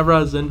went, whenever I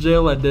was in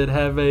jail, I did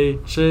have a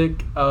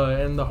chick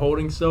in the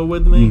holding cell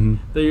with me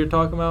that you're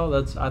talking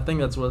about. I think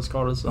that's what it's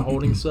called. It's the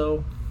holding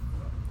cell.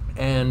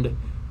 And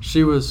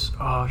she was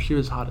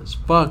hot as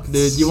fuck,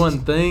 dude. You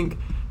wouldn't think.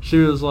 She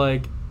was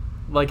like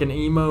an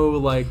emo,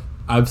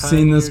 I've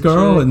seen this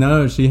girl. Chick.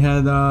 No, she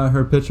had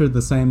her picture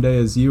the same day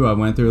as you. I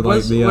went through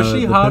was she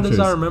the hot pictures.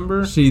 As I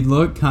remember? She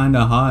looked kind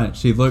of hot.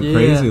 She looked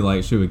crazy,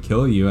 like she would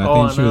kill you. I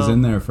think she was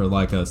in there for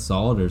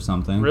assault or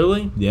something.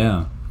 Really?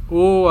 Yeah.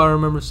 Oh, I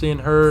remember seeing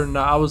her, and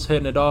I was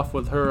hitting it off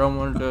with her. I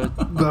wanted to,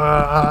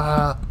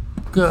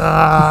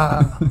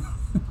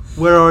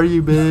 where are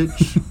you,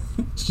 bitch?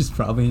 She's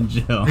probably in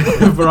jail.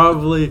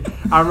 Probably.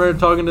 I remember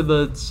talking to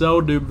the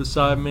cell dude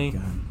beside me,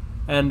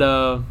 and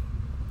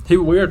we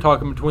were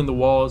talking between the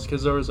walls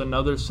because there was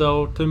another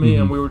cell to me,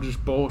 and we were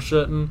just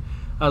bullshitting.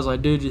 I was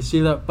like, dude, you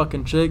see that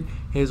fucking chick?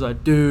 He was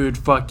like, dude,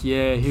 fuck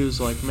yeah. He was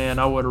like, man,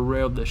 I would have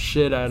railed the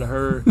shit out of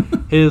her.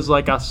 He was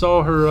like, I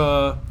saw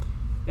her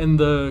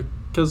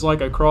because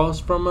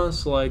across from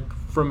us,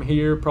 from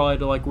here probably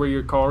to where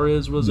your car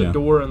is was a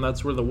door, and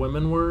that's where the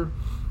women were.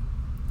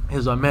 He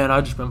was like, man,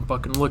 I just been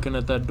fucking looking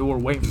at that door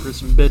waiting for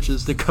some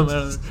bitches to come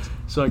out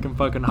so I can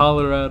fucking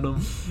holler at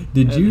them.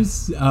 Did you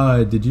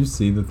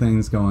see the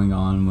things going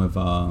on with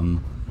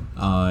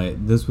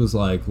this was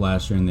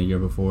last year and the year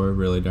before,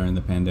 really during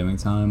the pandemic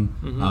time,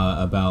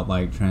 about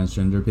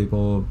transgender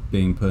people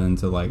being put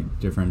into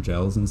different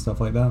jails and stuff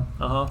like that?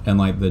 And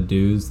the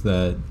dudes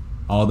that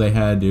all they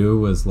had to do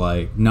was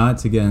not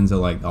to get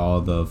into all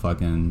the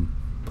fucking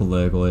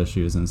political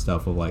issues and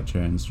stuff with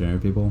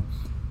transgender people,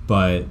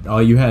 but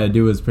all you had to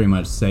do was pretty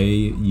much say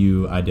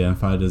you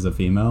identified as a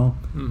female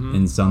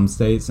in some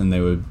states, and they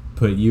would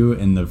put you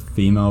in the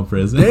female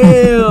prison.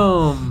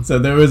 Damn! So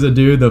there was a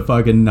dude that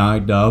fucking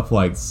knocked up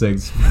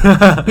 6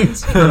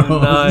 girls.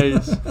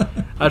 Nice.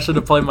 I should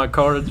have played my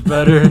cards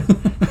better.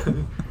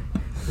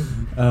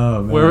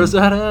 Oh, man. Where was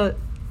that at?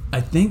 I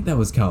think that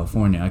was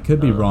California. I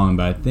could be wrong,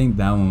 but I think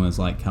that one was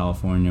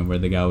California, where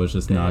the guy was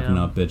just knocking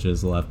up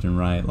bitches left and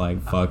right,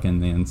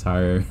 fucking the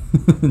entire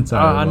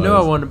I knew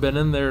I wouldn't have been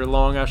in there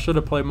long. I should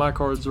have played my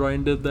cards right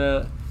and did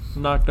that.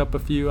 Knocked up a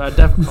few. I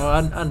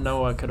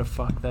know I could have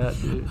fucked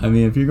that, dude. I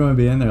mean, if you're going to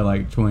be in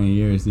there 20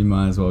 years, you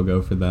might as well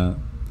go for that.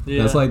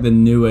 Yeah. That's the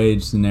new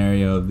age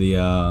scenario of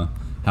the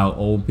how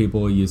old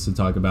people used to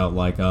talk about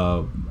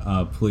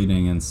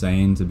pleading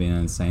insane to be in an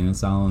insane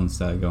asylum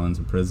instead of going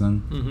to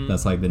prison.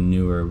 That's the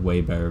newer,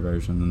 way better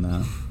version than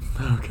that.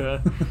 Okay.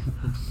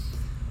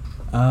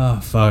 Oh,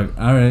 fuck.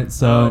 All right,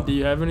 so do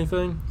you have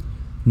anything?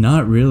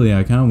 Not really.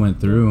 I kind of went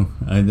through.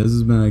 This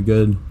has been a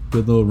good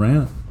little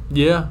rant.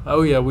 Yeah.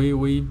 Oh yeah. We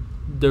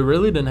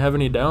really didn't have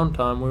any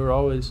downtime. We were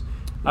always.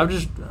 I've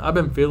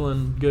been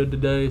feeling good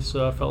today,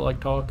 so I felt like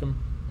talking.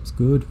 It's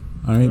good.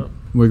 All right. Yeah.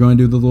 We're going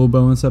to do the little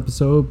bonus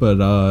episode,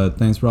 but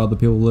thanks for all the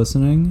people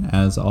listening.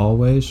 As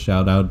always,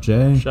 shout out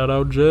Jay. Shout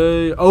out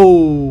Jay.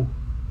 Oh.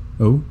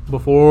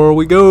 Before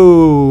we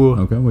go.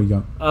 Okay, what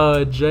you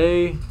got?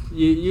 Jay,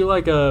 you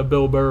like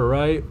Bill Burr,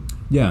 right?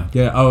 Yeah.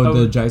 Oh,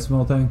 the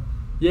Jacksonville thing?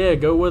 Yeah,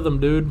 go with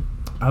them, dude.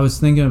 I was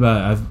thinking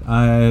about it.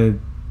 I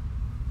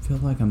feel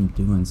like I'm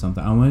doing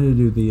something. I wanted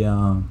to do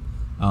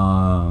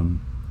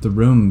the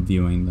room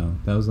viewing though.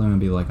 That was going to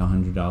be like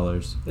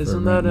 $100.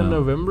 Isn't that in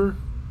November?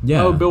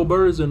 Yeah. Oh, Bill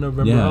Burr's in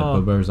November. Yeah,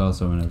 Bill Burr's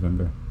also in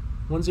November.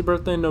 When's your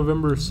birthday?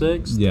 November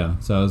 6th? Yeah,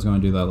 so I was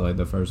going to do that like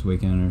the first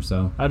weekend or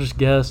so. I just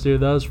guessed,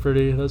 dude. That's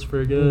pretty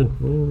good.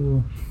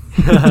 Ooh.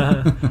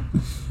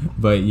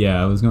 But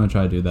yeah, I was going to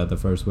try to do that the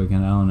first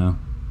weekend. I don't know.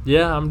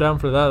 Yeah, I'm down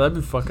for that. That'd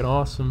be fucking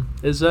awesome.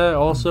 Is that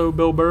also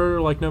Bill Burr,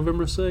 like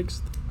November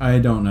 6th? I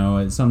don't know.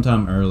 It's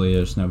sometime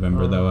early-ish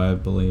November, though, I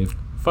believe.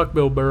 Fuck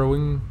Bill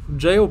Burr.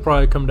 Jay will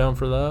probably come down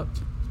for that.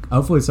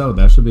 Hopefully so.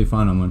 That should be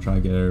fun. I'm going to try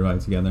to get everybody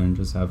together and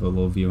just have a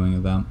little viewing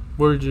of that.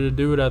 Where did you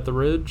do it, at the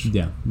Ridge?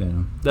 Yeah.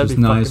 That'd just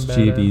be nice,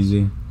 cheap,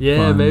 easy. Yeah,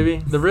 fun.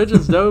 baby. The Ridge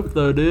is dope,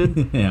 though,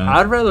 dude. Yeah.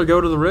 I'd rather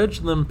go to the Ridge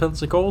than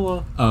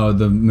Pensacola. Oh,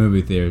 the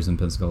movie theaters in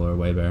Pensacola are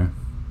way better.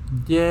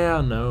 Yeah,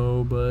 I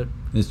know, but...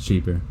 It's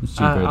cheaper.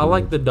 I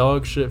like the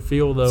dog shit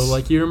feel, though.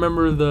 Like, you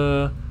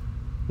remember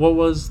what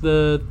was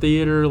the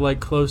theater, like,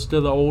 close to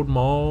the old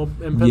mall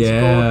in Pensacola?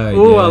 Yeah.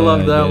 Oh, I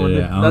love that one.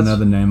 Yeah. I don't know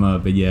the name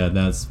of it, but yeah,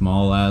 that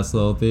small-ass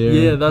little theater.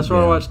 Yeah, that's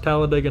where I watched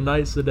Talladega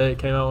Nights the day it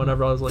came out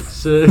whenever I was, like,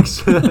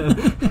 6.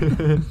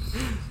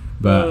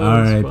 But,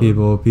 all right,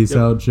 people. Peace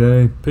out,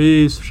 Jay.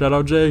 Peace. Shout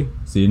out, Jay.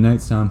 See you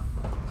next time.